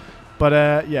fight.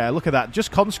 But, yeah, look at that.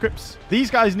 Just conscripts. These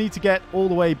guys need to get all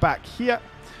the way back here.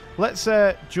 Let's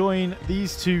join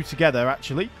these two together,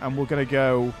 actually. And we're going to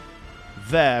go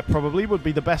there, probably, would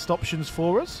be the best options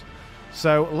for us.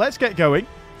 So let's get going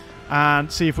and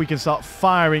see if we can start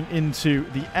firing into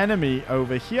the enemy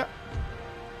over here.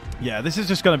 Yeah, this is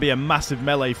just going to be a massive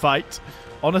melee fight,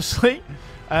 honestly.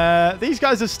 These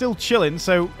guys are still chilling,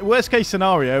 so worst case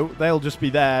scenario, they'll just be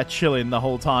there chilling the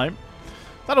whole time.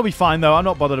 That'll be fine, though. I'm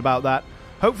not bothered about that.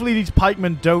 Hopefully these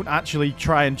pikemen don't actually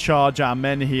try and charge our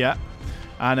men here.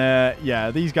 And,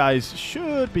 yeah, these guys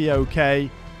should be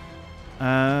okay.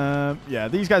 Yeah,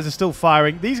 these guys are still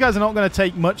firing. These guys are not going to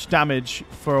take much damage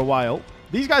for a while.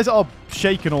 These guys are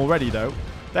shaken already, though.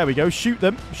 There we go. Shoot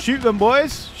them. Shoot them,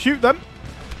 boys. Shoot them.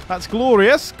 That's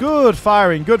glorious. Good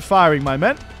firing. Good firing, my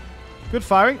men. Good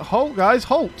firing. Halt, guys.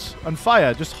 Halt and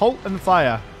fire. Just halt and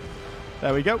fire.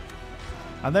 There we go.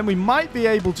 And then we might be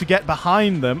able to get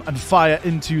behind them and fire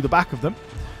into the back of them.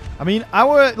 I mean,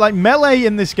 our melee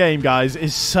in this game, guys,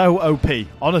 is so OP.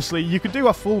 Honestly, you could do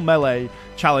a full melee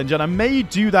challenge, and I may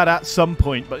do that at some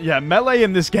point. But yeah, melee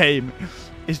in this game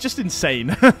is just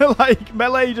insane. Like,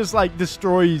 melee just,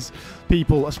 destroys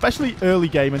people, especially early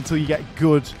game until you get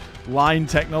good line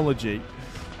technology.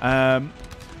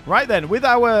 Right then, with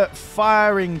our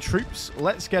firing troops,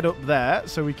 let's get up there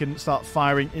so we can start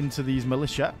firing into these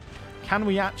militia. Can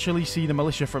we actually see the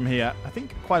militia from here? I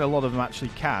think quite a lot of them actually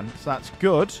can, so that's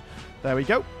good. There we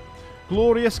go.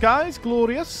 Glorious, guys,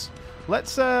 glorious.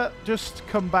 Let's just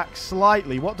come back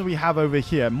slightly. What do we have over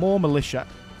here? More militia.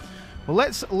 Well,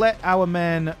 let's let our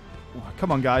men...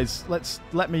 Come on, guys.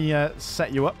 Let me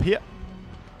set you up here.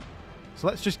 So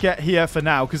let's just get here for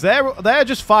now, because they're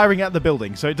just firing at the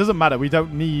building, so it doesn't matter. We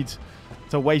don't need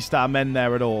to waste our men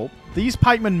there at all. These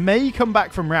pikemen may come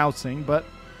back from routing, but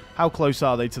how close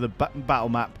are they to the battle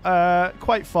map?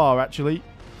 Quite far, actually.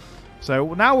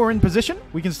 So now we're in position.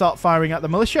 We can start firing at the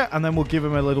militia, and then we'll give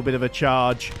them a little bit of a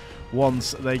charge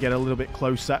once they get a little bit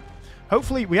closer.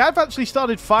 Hopefully, we have actually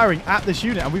started firing at this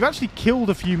unit, and we've actually killed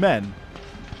a few men.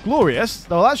 Glorious.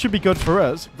 Well, that should be good for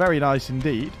us. Very nice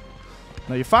indeed.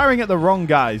 Now, you're firing at the wrong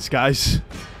guys.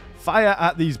 Fire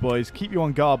at these boys. Keep you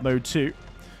on guard mode too.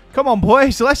 Come on,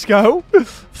 boys. Let's go.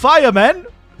 Fire, men.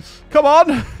 Come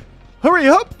on. Hurry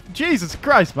up. Jesus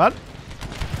Christ, man.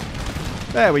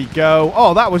 There we go.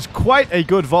 Oh, that was quite a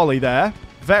good volley there.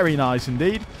 Very nice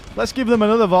indeed. Let's give them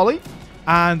another volley,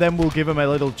 and then we'll give them a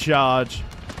little charge.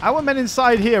 Our men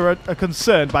inside here are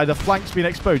concerned by the flanks being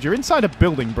exposed. You're inside a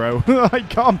building, bro.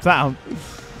 Calm down.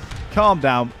 Calm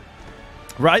down.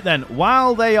 Right then,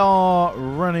 while they are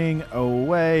running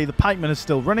away, the pikemen are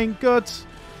still running. Good.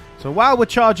 So while we're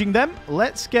charging them,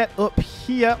 let's get up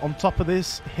here on top of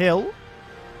this hill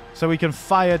so we can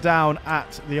fire down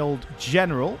at the old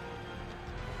general.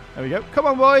 There we go. Come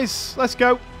on, boys. Let's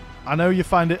go. I know you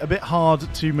find it a bit hard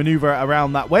to maneuver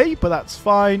around that way, but that's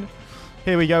fine.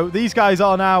 Here we go. These guys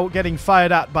are now getting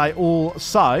fired at by all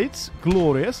sides.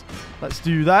 Glorious. Let's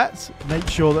do that. Make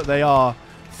sure that they are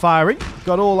firing.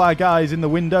 Got all our guys in the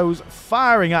windows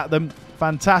firing at them.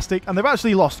 Fantastic. And they've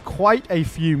actually lost quite a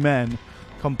few men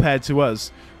compared to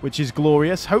us, which is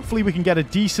glorious. Hopefully we can get a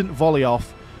decent volley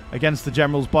off against the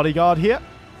general's bodyguard here.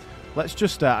 Let's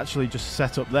just actually just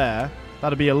set up there.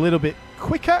 That'll be a little bit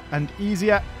quicker and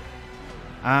easier.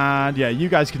 And yeah, you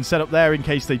guys can set up there in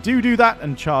case they do that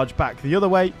and charge back the other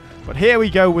way. But here we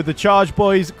go with the charge,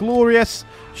 boys. Glorious.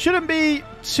 Shouldn't be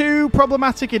too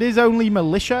problematic. It is only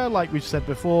militia, like we've said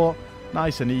before.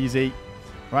 Nice and easy.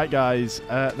 Right, guys.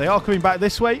 They are coming back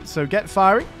this way, so get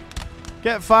firing.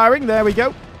 Get firing. There we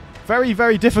go. Very,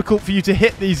 very difficult for you to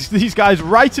hit these guys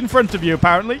right in front of you,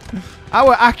 apparently.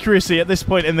 Our accuracy at this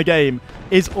point in the game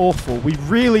is awful. We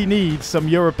really need some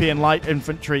European light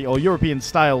infantry, or European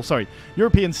style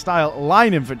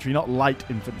line infantry, not light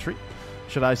infantry,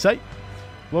 should I say.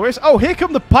 Glorious. Oh, here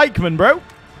come the pikemen, bro.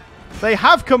 They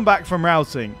have come back from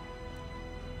routing.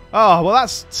 Oh, well,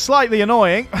 that's slightly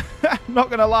annoying. Not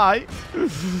going to lie.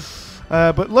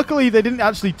 But luckily, they didn't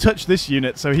actually touch this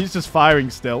unit, so he's just firing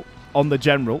still on the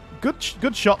general.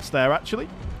 Good shots there, actually.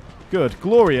 Good.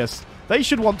 Glorious. They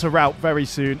should want to rout very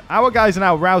soon. Our guys are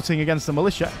now routing against the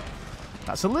militia.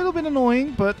 That's a little bit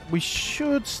annoying, but we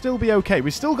should still be okay.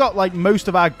 We've still got, like, most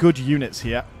of our good units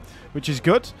here, which is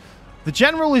good. The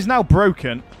general is now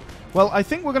broken. Well, I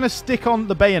think we're going to stick on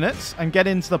the bayonets and get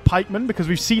into the pikemen because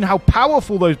we've seen how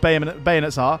powerful those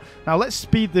bayonets are. Now, let's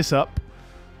speed this up.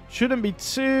 Shouldn't be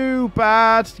too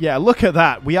bad. Yeah, look at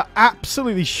that. We are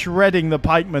absolutely shredding the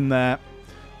pikemen there.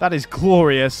 That is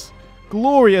glorious.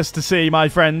 Glorious to see, my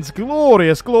friends.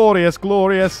 Glorious, glorious,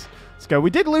 glorious. Let's go. We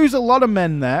did lose a lot of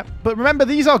men there. But remember,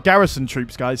 these are garrison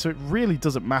troops, guys, so it really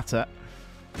doesn't matter.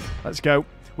 Let's go.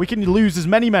 We can lose as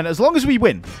many men as long as we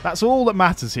win. That's all that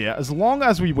matters here. As long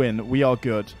as we win, we are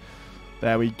good.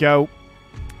 There we go.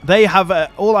 They have...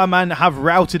 all our men have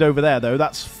routed over there, though.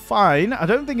 That's fine. I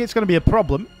don't think it's going to be a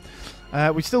problem.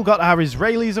 We still got our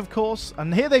Israelis, of course.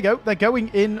 And here they go. They're going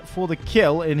in for the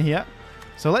kill in here.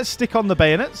 So let's stick on the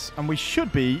bayonets, and we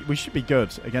should be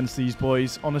good against these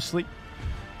boys, honestly.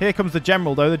 Here comes the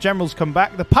general, though. The general's come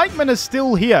back. The pikemen are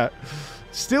still here,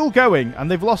 still going,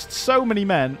 and they've lost so many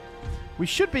men. We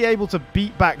should be able to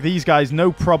beat back these guys,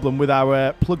 no problem, with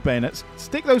our plug bayonets.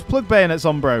 Stick those plug bayonets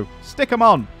on, bro. Stick them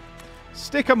on.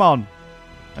 Stick them on,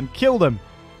 and kill them.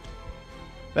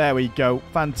 There we go.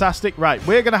 Fantastic. Right,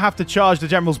 we're going to have to charge the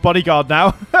general's bodyguard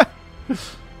now.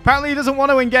 Apparently, he doesn't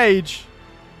want to engage.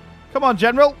 Come on,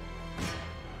 General.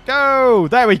 Go.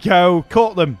 There we go.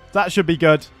 Caught them. That should be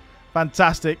good.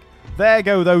 Fantastic. There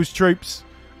go those troops.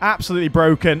 Absolutely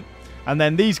broken. And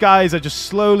then these guys are just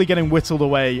slowly getting whittled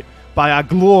away by our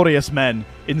glorious men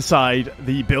inside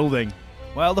the building.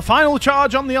 Well, the final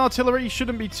charge on the artillery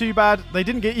shouldn't be too bad. They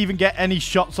didn't even get any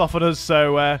shots off at us,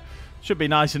 so should be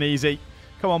nice and easy.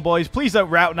 Come on, boys. Please don't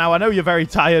rout now. I know you're very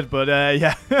tired, but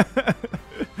yeah.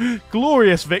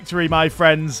 Glorious victory, my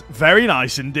friends. Very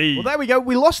nice indeed. Well, there we go.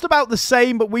 We lost about the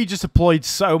same, but we just deployed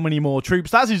so many more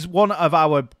troops. That is one of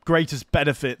our greatest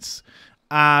benefits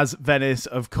as Venice,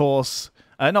 of course.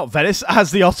 Not Venice,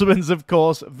 as the Ottomans, of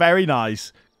course. Very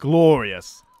nice.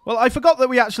 Glorious. Well, I forgot that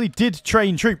we actually did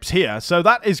train troops here, so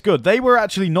that is good. They were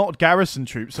actually not garrison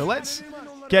troops, so let's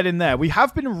get in there. We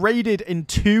have been raided in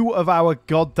 2 of our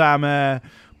goddamn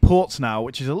ports now,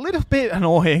 which is a little bit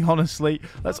annoying, honestly.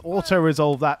 Let's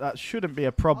auto-resolve that. That shouldn't be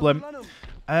a problem.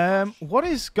 What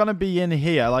is going to be in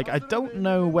here? Like, I don't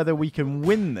know whether we can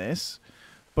win this,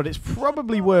 but it's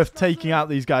probably worth taking out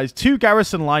these guys. 2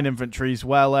 garrison line infantries.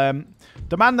 Well,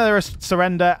 demand their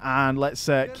surrender, and let's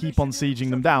keep on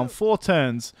sieging them down. 4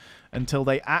 turns until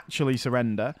they actually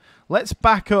surrender. Let's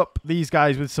back up these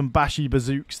guys with some Bashi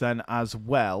bazooks then as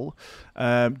well,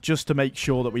 just to make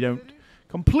sure that we don't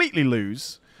completely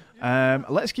lose.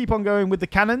 Let's keep on going with the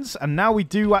cannons, and now we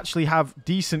do actually have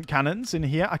decent cannons in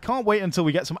here. I can't wait until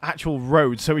we get some actual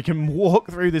roads so we can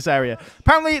walk through this area.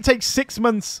 Apparently it takes 6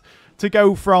 months to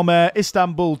go from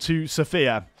Istanbul to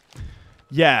Sofia.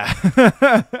 Yeah.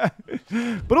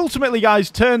 But ultimately,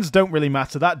 guys, turns don't really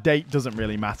matter. That date doesn't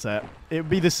really matter. It would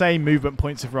be the same movement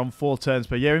points if we're on 4 turns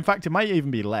per year. In fact, it might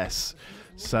even be less.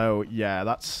 So, yeah,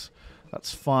 that's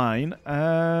fine.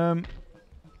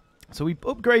 So we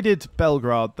upgraded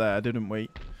Belgrade there, didn't we?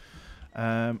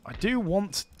 I do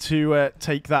want to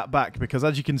take that back because,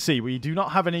 as you can see, we do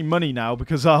not have any money now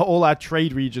because all our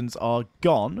trade regions are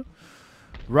gone.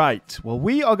 Right. Well,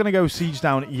 we are going to go siege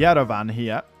down Yerevan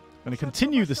here. Going to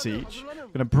continue the siege.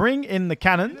 Going to bring in the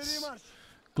cannons.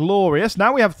 Glorious.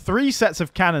 Now we have 3 sets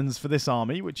of cannons for this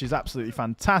army, which is absolutely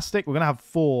fantastic. We're going to have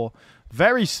 4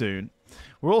 very soon.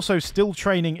 We're also still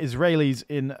training Israelis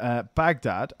in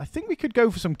Baghdad. I think we could go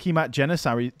for some Kemat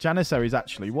Janissaries,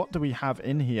 actually. What do we have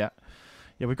in here?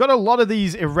 Yeah, we've got a lot of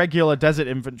these irregular desert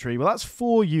infantry. Well, that's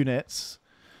 4 units.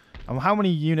 And how many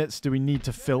units do we need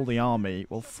to fill the army?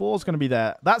 Well, 4 is going to be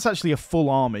there. That's actually a full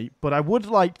army, but I would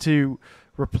like to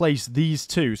replace these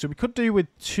 2. So we could do with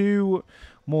 2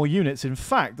 more units. In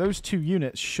fact, those 2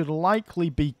 units should likely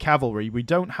be cavalry. We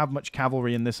don't have much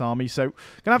cavalry in this army, so going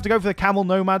to have to go for the camel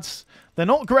nomads. They're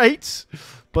not great,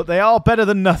 but they are better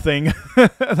than nothing.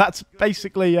 That's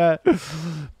basically the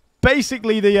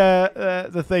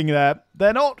thing there.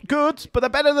 They're not good, but they're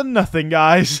better than nothing,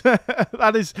 guys.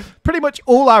 That is pretty much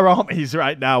all our armies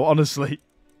right now, honestly.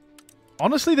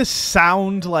 Honestly, the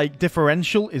sound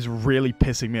differential is really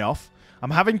pissing me off. I'm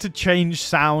having to change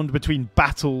sound between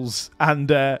battles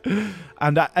and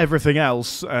everything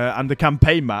else and the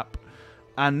campaign map.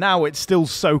 And now it's still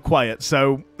so quiet.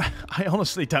 So I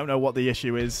honestly don't know what the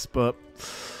issue is. But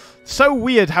so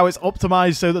weird how it's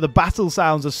optimized so that the battle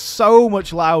sounds are so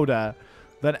much louder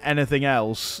than anything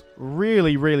else.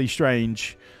 Really, really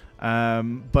strange.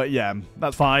 But yeah,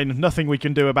 that's fine. Nothing we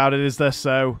can do about it, is there?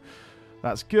 So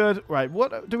that's good. Right,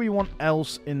 what do we want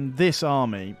else in this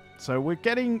army? So we're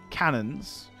getting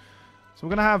cannons. So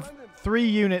we're going to have 3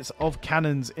 units of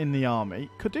cannons in the army.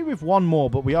 Could do with 1 more,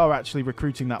 but we are actually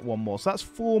recruiting that 1 more. So that's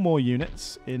 4 more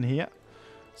units in here.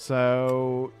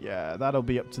 So, yeah, that'll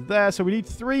be up to there. So we need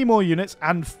 3 more units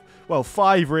and, well,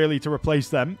 5 really to replace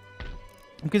them.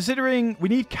 I'm considering we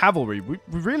need cavalry. We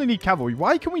really need cavalry.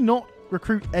 Why can we not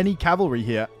recruit any cavalry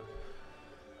here?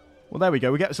 Well, there we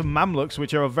go. We get some Mamluks,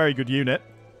 which are a very good unit.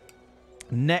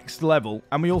 Next level.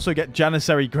 And we also get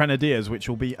Janissary Grenadiers, which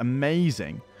will be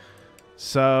amazing.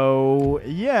 So,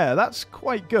 yeah, that's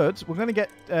quite good. We're going to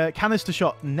get canister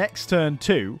shot next turn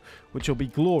too, which will be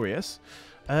glorious.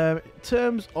 In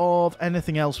terms of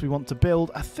anything else we want to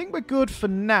build, I think we're good for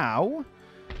now.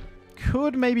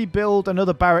 Could maybe build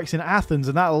another barracks in Athens,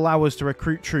 and that'll allow us to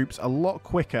recruit troops a lot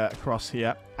quicker across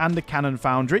here. And a cannon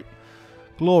foundry.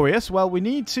 Glorious. Well, we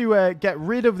need to get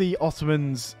rid of the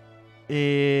Ottomans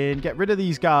get rid of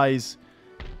these guys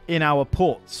in our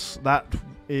ports. That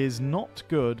is not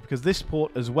good because this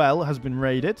port as well has been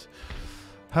raided.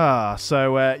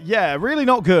 So yeah, really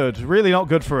not good. Really not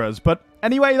good for us. But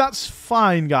anyway, that's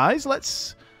fine, guys.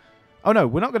 Let's... Oh no,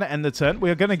 we're not going to end the turn.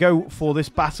 We're going to go for this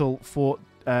battle for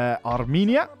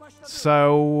Armenia.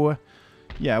 So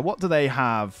yeah, what do they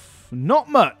have? Not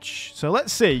much. So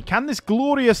let's see. Can this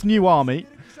glorious new army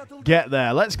get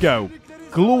there? Let's go.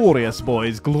 Glorious,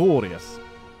 boys. Glorious.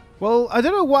 Well, I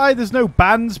don't know why there's no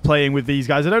bands playing with these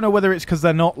guys. I don't know whether it's because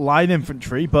they're not line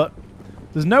infantry, but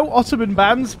there's no Ottoman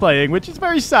bands playing, which is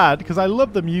very sad because I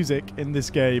love the music in this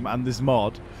game and this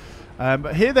mod.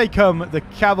 But here they come, the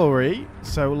cavalry.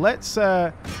 So let's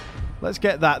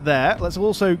get that there. Let's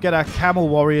also get our camel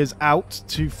warriors out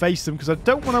to face them because I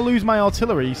don't want to lose my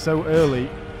artillery so early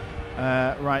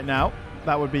right now.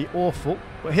 That would be awful.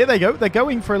 But here they go. They're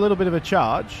going for a little bit of a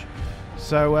charge.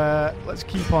 So let's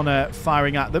keep on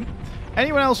firing at them.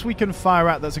 Anyone else we can fire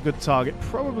at that's a good target?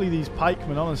 Probably these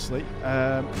pikemen, honestly.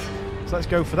 So let's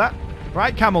go for that.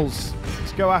 Right, camels.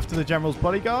 Let's go after the general's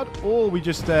bodyguard. Or we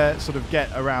just sort of get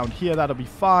around here. That'll be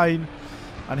fine.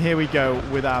 And here we go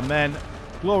with our men.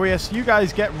 Glorious. You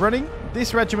guys get running.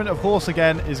 This regiment of horse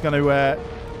again is going to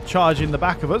charge in the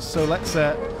back of us. So let's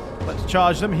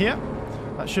charge them here.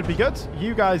 That should be good.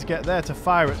 You guys get there to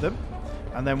fire at them.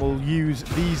 And then we'll use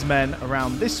these men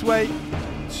around this way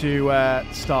to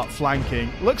start flanking.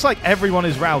 Looks like everyone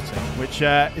is routing, which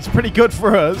is pretty good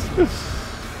for us.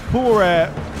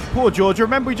 Poor Georgia.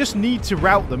 Remember, we just need to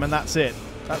rout them, and that's it.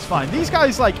 That's fine. These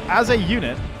guys, like, as a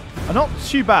unit, are not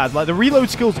too bad. Like, the reload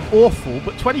skill's awful,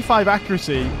 but 25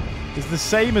 accuracy is the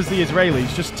same as the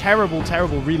Israelis. Just terrible,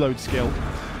 terrible reload skill.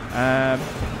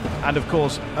 And, of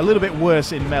course, a little bit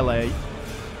worse in melee.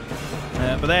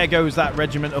 But there goes that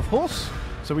regiment of horse.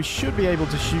 So we should be able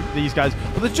to shoot these guys.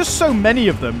 But there's just so many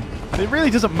of them. It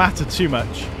really doesn't matter too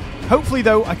much. Hopefully,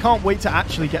 though, I can't wait to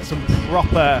actually get some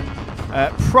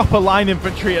proper line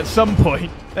infantry at some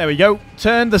point. There we go.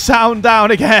 Turn the sound down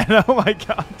again. Oh, my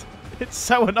God. It's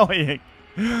so annoying.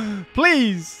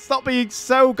 Please, stop being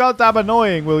so goddamn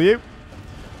annoying, will you?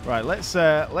 Right, let's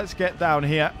get down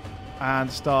here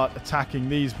and start attacking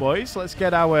these boys. Let's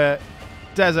get our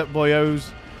desert boyos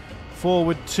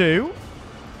forward too.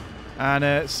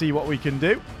 And see what we can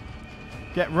do.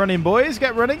 Get running, boys.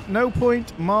 Get running. No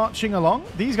point marching along.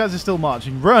 These guys are still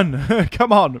marching. Run.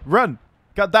 Come on. Run.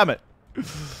 God damn it.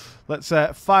 Let's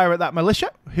fire at that militia.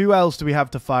 Who else do we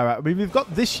have to fire at? I mean, we've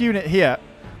got this unit here,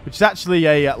 which is actually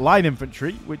a line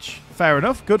infantry, which, fair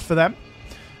enough. Good for them.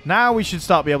 Now we should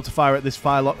start be able to fire at this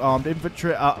firelock armed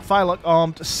infantry, firelock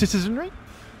armed citizenry,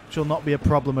 which will not be a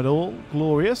problem at all.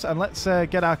 Glorious. And let's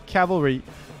get our cavalry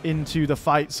into the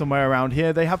fight somewhere around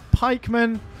here. They have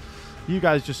pikemen. You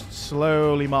guys just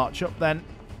slowly march up then.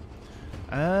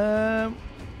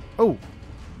 Oh,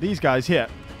 these guys here.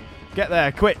 Get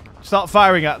there, quick. Start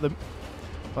firing at them.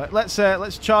 Right,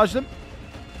 let's charge them.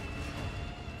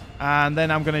 And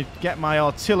then I'm going to get my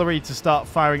artillery to start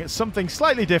firing at something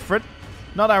slightly different.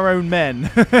 Not our own men,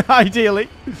 ideally.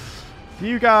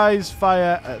 You guys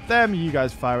fire at them. You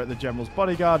guys fire at the general's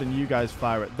bodyguard. And you guys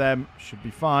fire at them. Should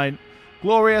be fine.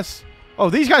 Glorious.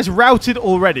 Oh, these guys routed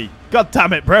already. God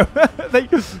damn it, bro. they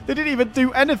didn't even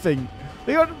do anything.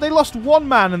 They lost one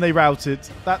man and they routed.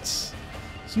 It's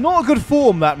not a good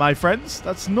form, that, my friends.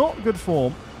 That's not good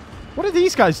form. What are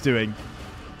these guys doing?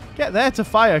 Get there to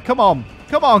fire. Come on.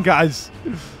 Come on, guys.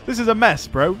 This is a mess,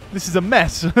 bro. This is a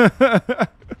mess.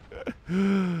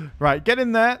 Right, get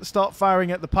in there. Start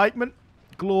firing at the pikemen.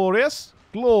 Glorious.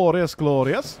 Glorious,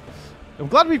 glorious. I'm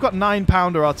glad we've got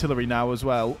 9-pounder artillery now as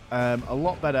well. A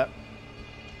lot better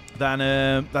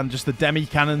than just the demi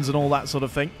cannons and all that sort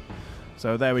of thing.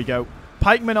 So there we go.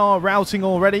 Pikemen are routing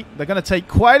already. They're going to take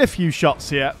quite a few shots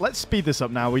here. Let's speed this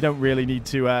up now. We don't really need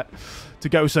to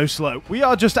go so slow. We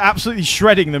are just absolutely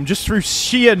shredding them just through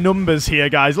sheer numbers here,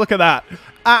 guys. Look at that.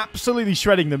 Absolutely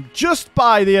shredding them just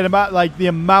by the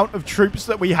amount of troops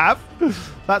that we have.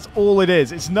 That's all it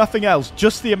is. It's nothing else.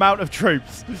 Just the amount of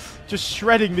troops. Just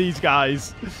shredding these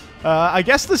guys. I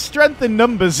guess the strength in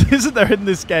numbers, isn't there, in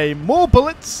this game? More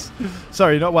bullets.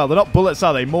 Sorry, they're not bullets,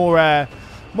 are they?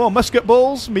 More musket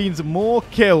balls means more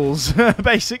kills,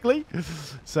 basically.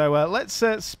 So let's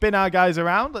spin our guys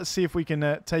around. Let's see if we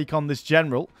can take on this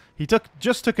general. He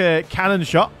just took a cannon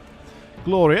shot.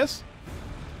 Glorious.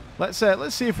 Let's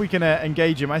see if we can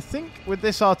engage him. I think with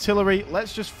this artillery,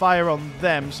 let's just fire on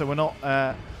them so we're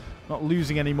not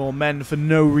losing any more men for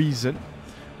no reason.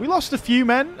 We lost a few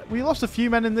men. We lost a few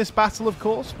men in this battle, of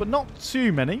course, but not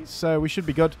too many, so we should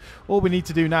be good. All we need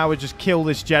to do now is just kill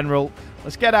this general.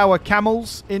 Let's get our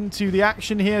camels into the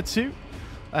action here too,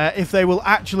 if they will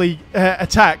actually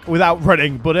attack without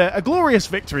running. But a glorious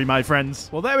victory, my friends.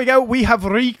 Well, there we go. We have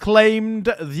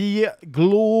reclaimed the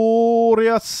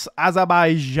glorious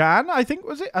Azerbaijan, I think,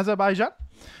 was it? Azerbaijan?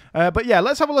 But yeah,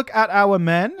 let's have a look at our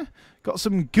men. Got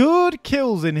some good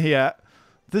kills in here.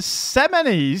 The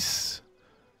Semenes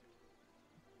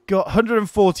got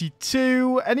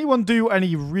 142. Anyone do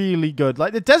any really good?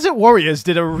 Like, the Desert Warriors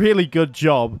did a really good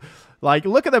job. Like,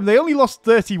 look at them. They only lost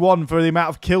 31 for the amount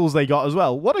of kills they got as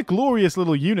well. What a glorious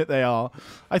little unit they are.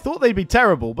 I thought they'd be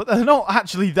terrible, but they're not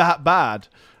actually that bad.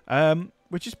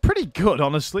 Which is pretty good,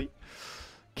 honestly.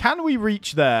 Can we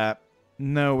reach there?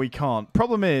 No, we can't.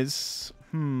 Problem is,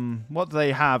 what do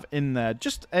they have in there?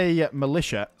 Just a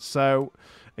militia. So,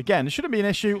 again, it shouldn't be an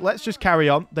issue. Let's just carry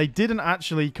on. They didn't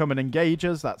actually come and engage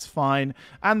us. That's fine.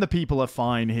 And the people are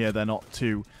fine here. They're not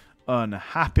too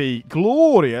unhappy.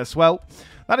 Glorious. Well,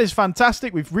 that is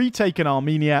fantastic. We've retaken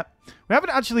Armenia. We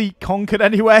haven't actually conquered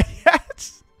anywhere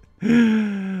yet.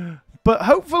 But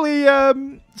hopefully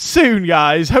soon,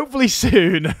 guys. Hopefully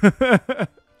soon.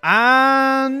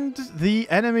 And the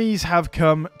enemies have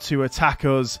come to attack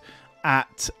us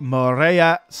at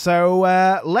Morea. So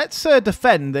let's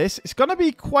defend this. It's going to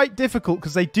be quite difficult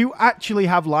because they do actually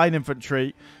have line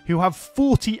infantry who have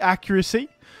 40 accuracy.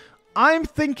 I'm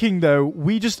thinking, though,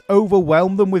 we just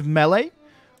overwhelm them with melee.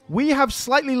 We have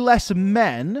slightly less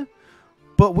men,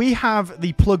 but we have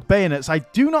the plug bayonets. I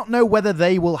do not know whether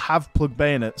they will have plug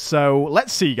bayonets. So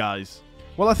let's see, guys.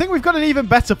 Well, I think we've got an even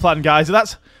better plan, guys. And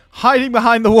that's hiding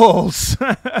behind the walls.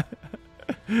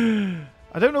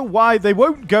 I don't know why they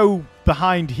won't go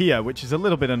behind here, which is a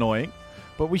little bit annoying.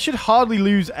 But we should hardly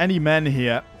lose any men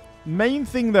here. Main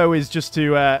thing, though, is just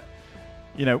to,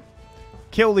 you know,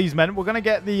 kill these men. We're going to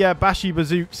get the Bashi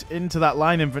bazooks into that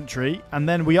line infantry. And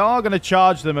then we are going to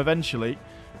charge them eventually.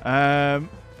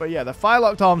 But yeah, the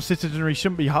firelocked armed citizenry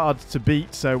shouldn't be hard to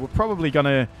beat. So we're probably going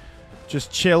to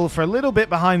just chill for a little bit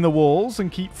behind the walls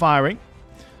and keep firing.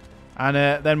 And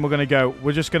then we're going to go.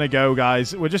 We're just going to go,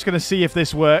 guys. We're just going to see if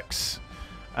this works.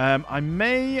 I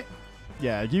may...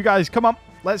 Yeah, you guys, come on.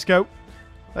 Let's go.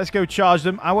 Let's go charge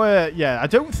them. Yeah, I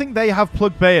don't think they have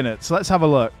plug bayonets. Let's have a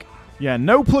look. Yeah,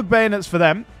 no plug bayonets for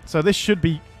them. So this should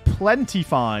be plenty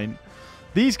fine.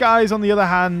 These guys, on the other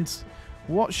hand,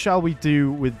 what shall we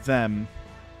do with them?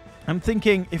 I'm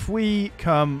thinking if we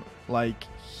come, like,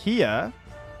 here...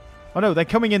 Oh, no, they're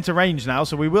coming into range now,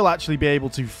 so we will actually be able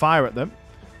to fire at them.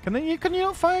 Can you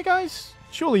not fire, guys?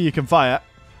 Surely you can fire.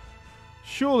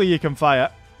 Surely you can fire.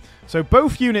 So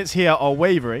both units here are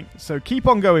wavering. So keep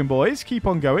on going, boys. Keep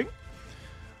on going.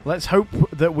 Let's hope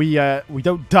that we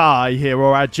don't die here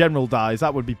or our general dies.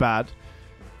 That would be bad.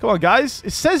 Come on, guys.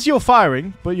 It says you're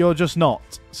firing, but you're just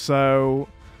not. So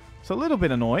it's a little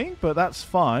bit annoying, but that's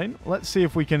fine. Let's see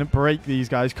if we can break these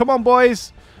guys. Come on,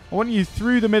 boys. I want you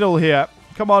through the middle here.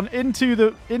 Come on, into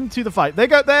the fight. There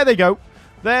they go.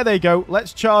 There they go.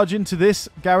 Let's charge into this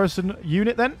garrison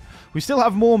unit then. We still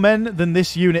have more men than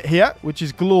this unit here, which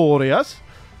is glorious.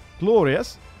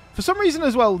 Glorious. For some reason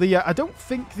as well, I don't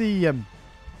think the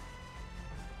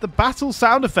battle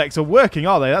sound effects are working,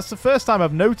 are they? That's the first time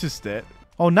I've noticed it.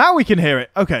 Oh, now we can hear it.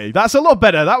 Okay, that's a lot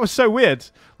better. That was so weird.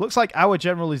 Looks like our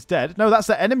general is dead. No, that's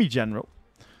the enemy general.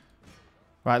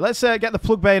 Right, let's get the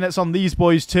plug bayonets on these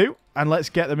boys too. And let's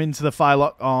get them into the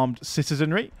firelock armed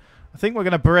citizenry. I think we're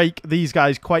going to break these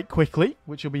guys quite quickly,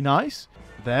 which will be nice.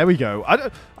 There we go.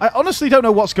 I honestly don't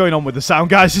know what's going on with the sound,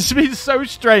 guys. It's been so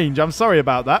strange. I'm sorry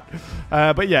about that.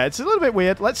 But yeah, it's a little bit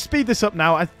weird. Let's speed this up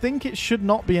now. I think it should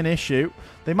not be an issue.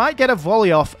 They might get a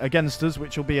volley off against us,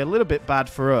 which will be a little bit bad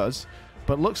for us.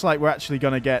 But looks like we're actually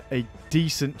going to get a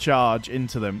decent charge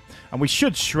into them. And we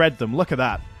should shred them. Look at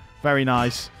that. Very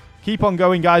nice. Keep on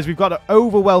going, guys. We've got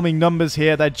overwhelming numbers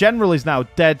here. Their general is now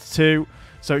dead too.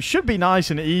 So it should be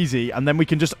nice and easy. And then we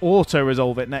can just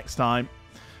auto-resolve it next time.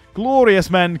 Glorious,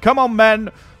 men. Come on, men.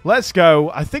 Let's go.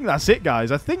 I think that's it,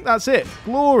 guys. I think that's it.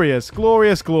 Glorious,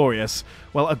 glorious, glorious.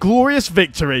 Well, a glorious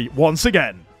victory once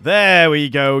again. There we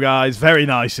go, guys. Very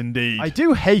nice indeed. I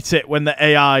do hate it when the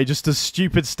AI just does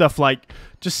stupid stuff like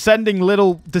just sending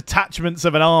little detachments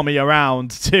of an army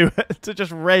around to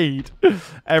just raid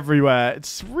everywhere.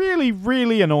 It's really,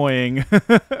 really annoying.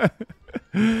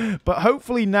 But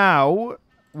hopefully now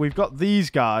we've got these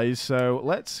guys. So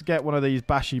let's get one of these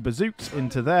Bashi bazooks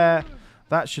into there.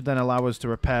 That should then allow us to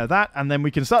repair that. And then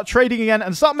we can start trading again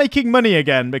and start making money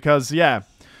again because, yeah,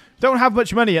 don't have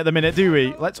much money at the minute, do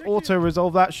we? Let's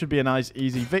auto-resolve that. Should be a nice,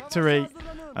 easy victory.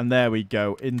 And there we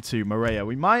go, into Morea.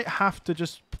 We might have to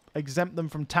just exempt them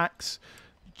from tax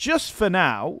just for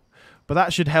now. But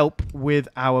that should help with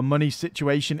our money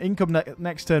situation. Income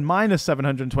next turn, minus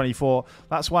 724.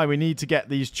 That's why we need to get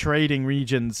these trading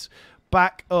regions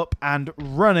back up and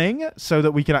running so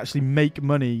that we can actually make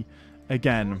money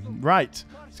again. Right.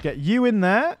 Let's get you in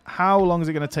there. How long is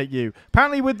it going to take you?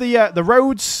 Apparently with the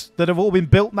roads that have all been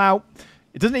built now,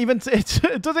 it doesn't even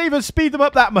speed them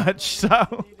up that much. So,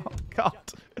 oh God.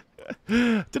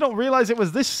 Did not realize it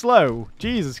was this slow.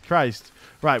 Jesus Christ.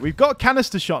 Right, we've got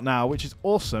canister shot now, which is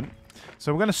awesome.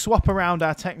 So we're going to swap around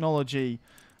our technology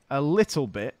a little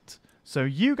bit. So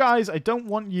you guys, I don't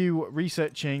want you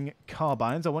researching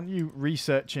carbines. I want you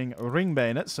researching ring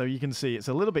bayonets. So you can see it's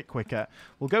a little bit quicker.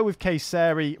 We'll go with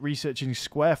Kayseri researching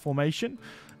square formation.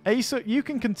 Asa, you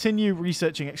can continue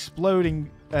researching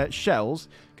exploding shells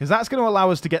because that's going to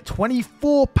allow us to get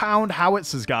 24-pound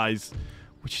howitzers, guys,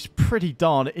 which is pretty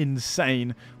darn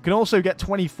insane. We can also get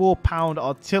 24-pound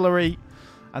artillery.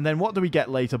 And then what do we get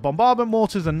later? Bombardment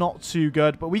mortars are not too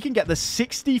good, but we can get the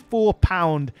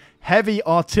 64-pound heavy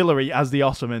artillery as the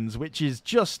Ottomans, which is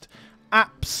just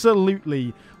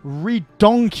absolutely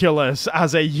redonkulous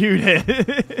as a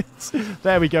unit.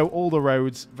 There we go, all the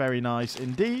roads. Very nice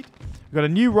indeed. We've got a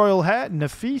new royal heir,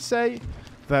 Nefise.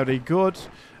 Very good.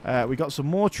 We got some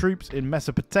more troops in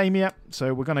Mesopotamia,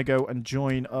 so we're going to go and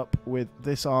join up with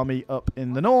this army up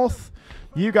in the north.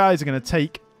 You guys are going to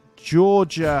take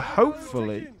Georgia,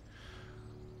 hopefully.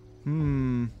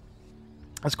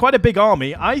 That's quite a big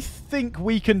army. I think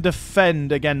we can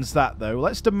defend against that, though.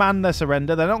 Let's demand their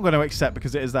surrender. They're not going to accept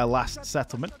because it is their last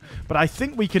settlement. But I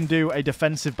think we can do a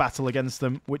defensive battle against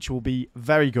them, which will be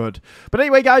very good. But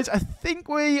anyway, guys, I think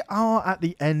we are at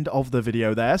the end of the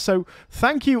video there. So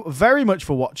thank you very much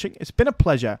for watching. It's been a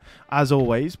pleasure, as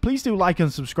always. Please do like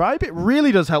and subscribe. It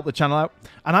really does help the channel out.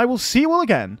 And I will see you all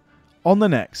again on the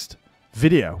next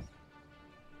video.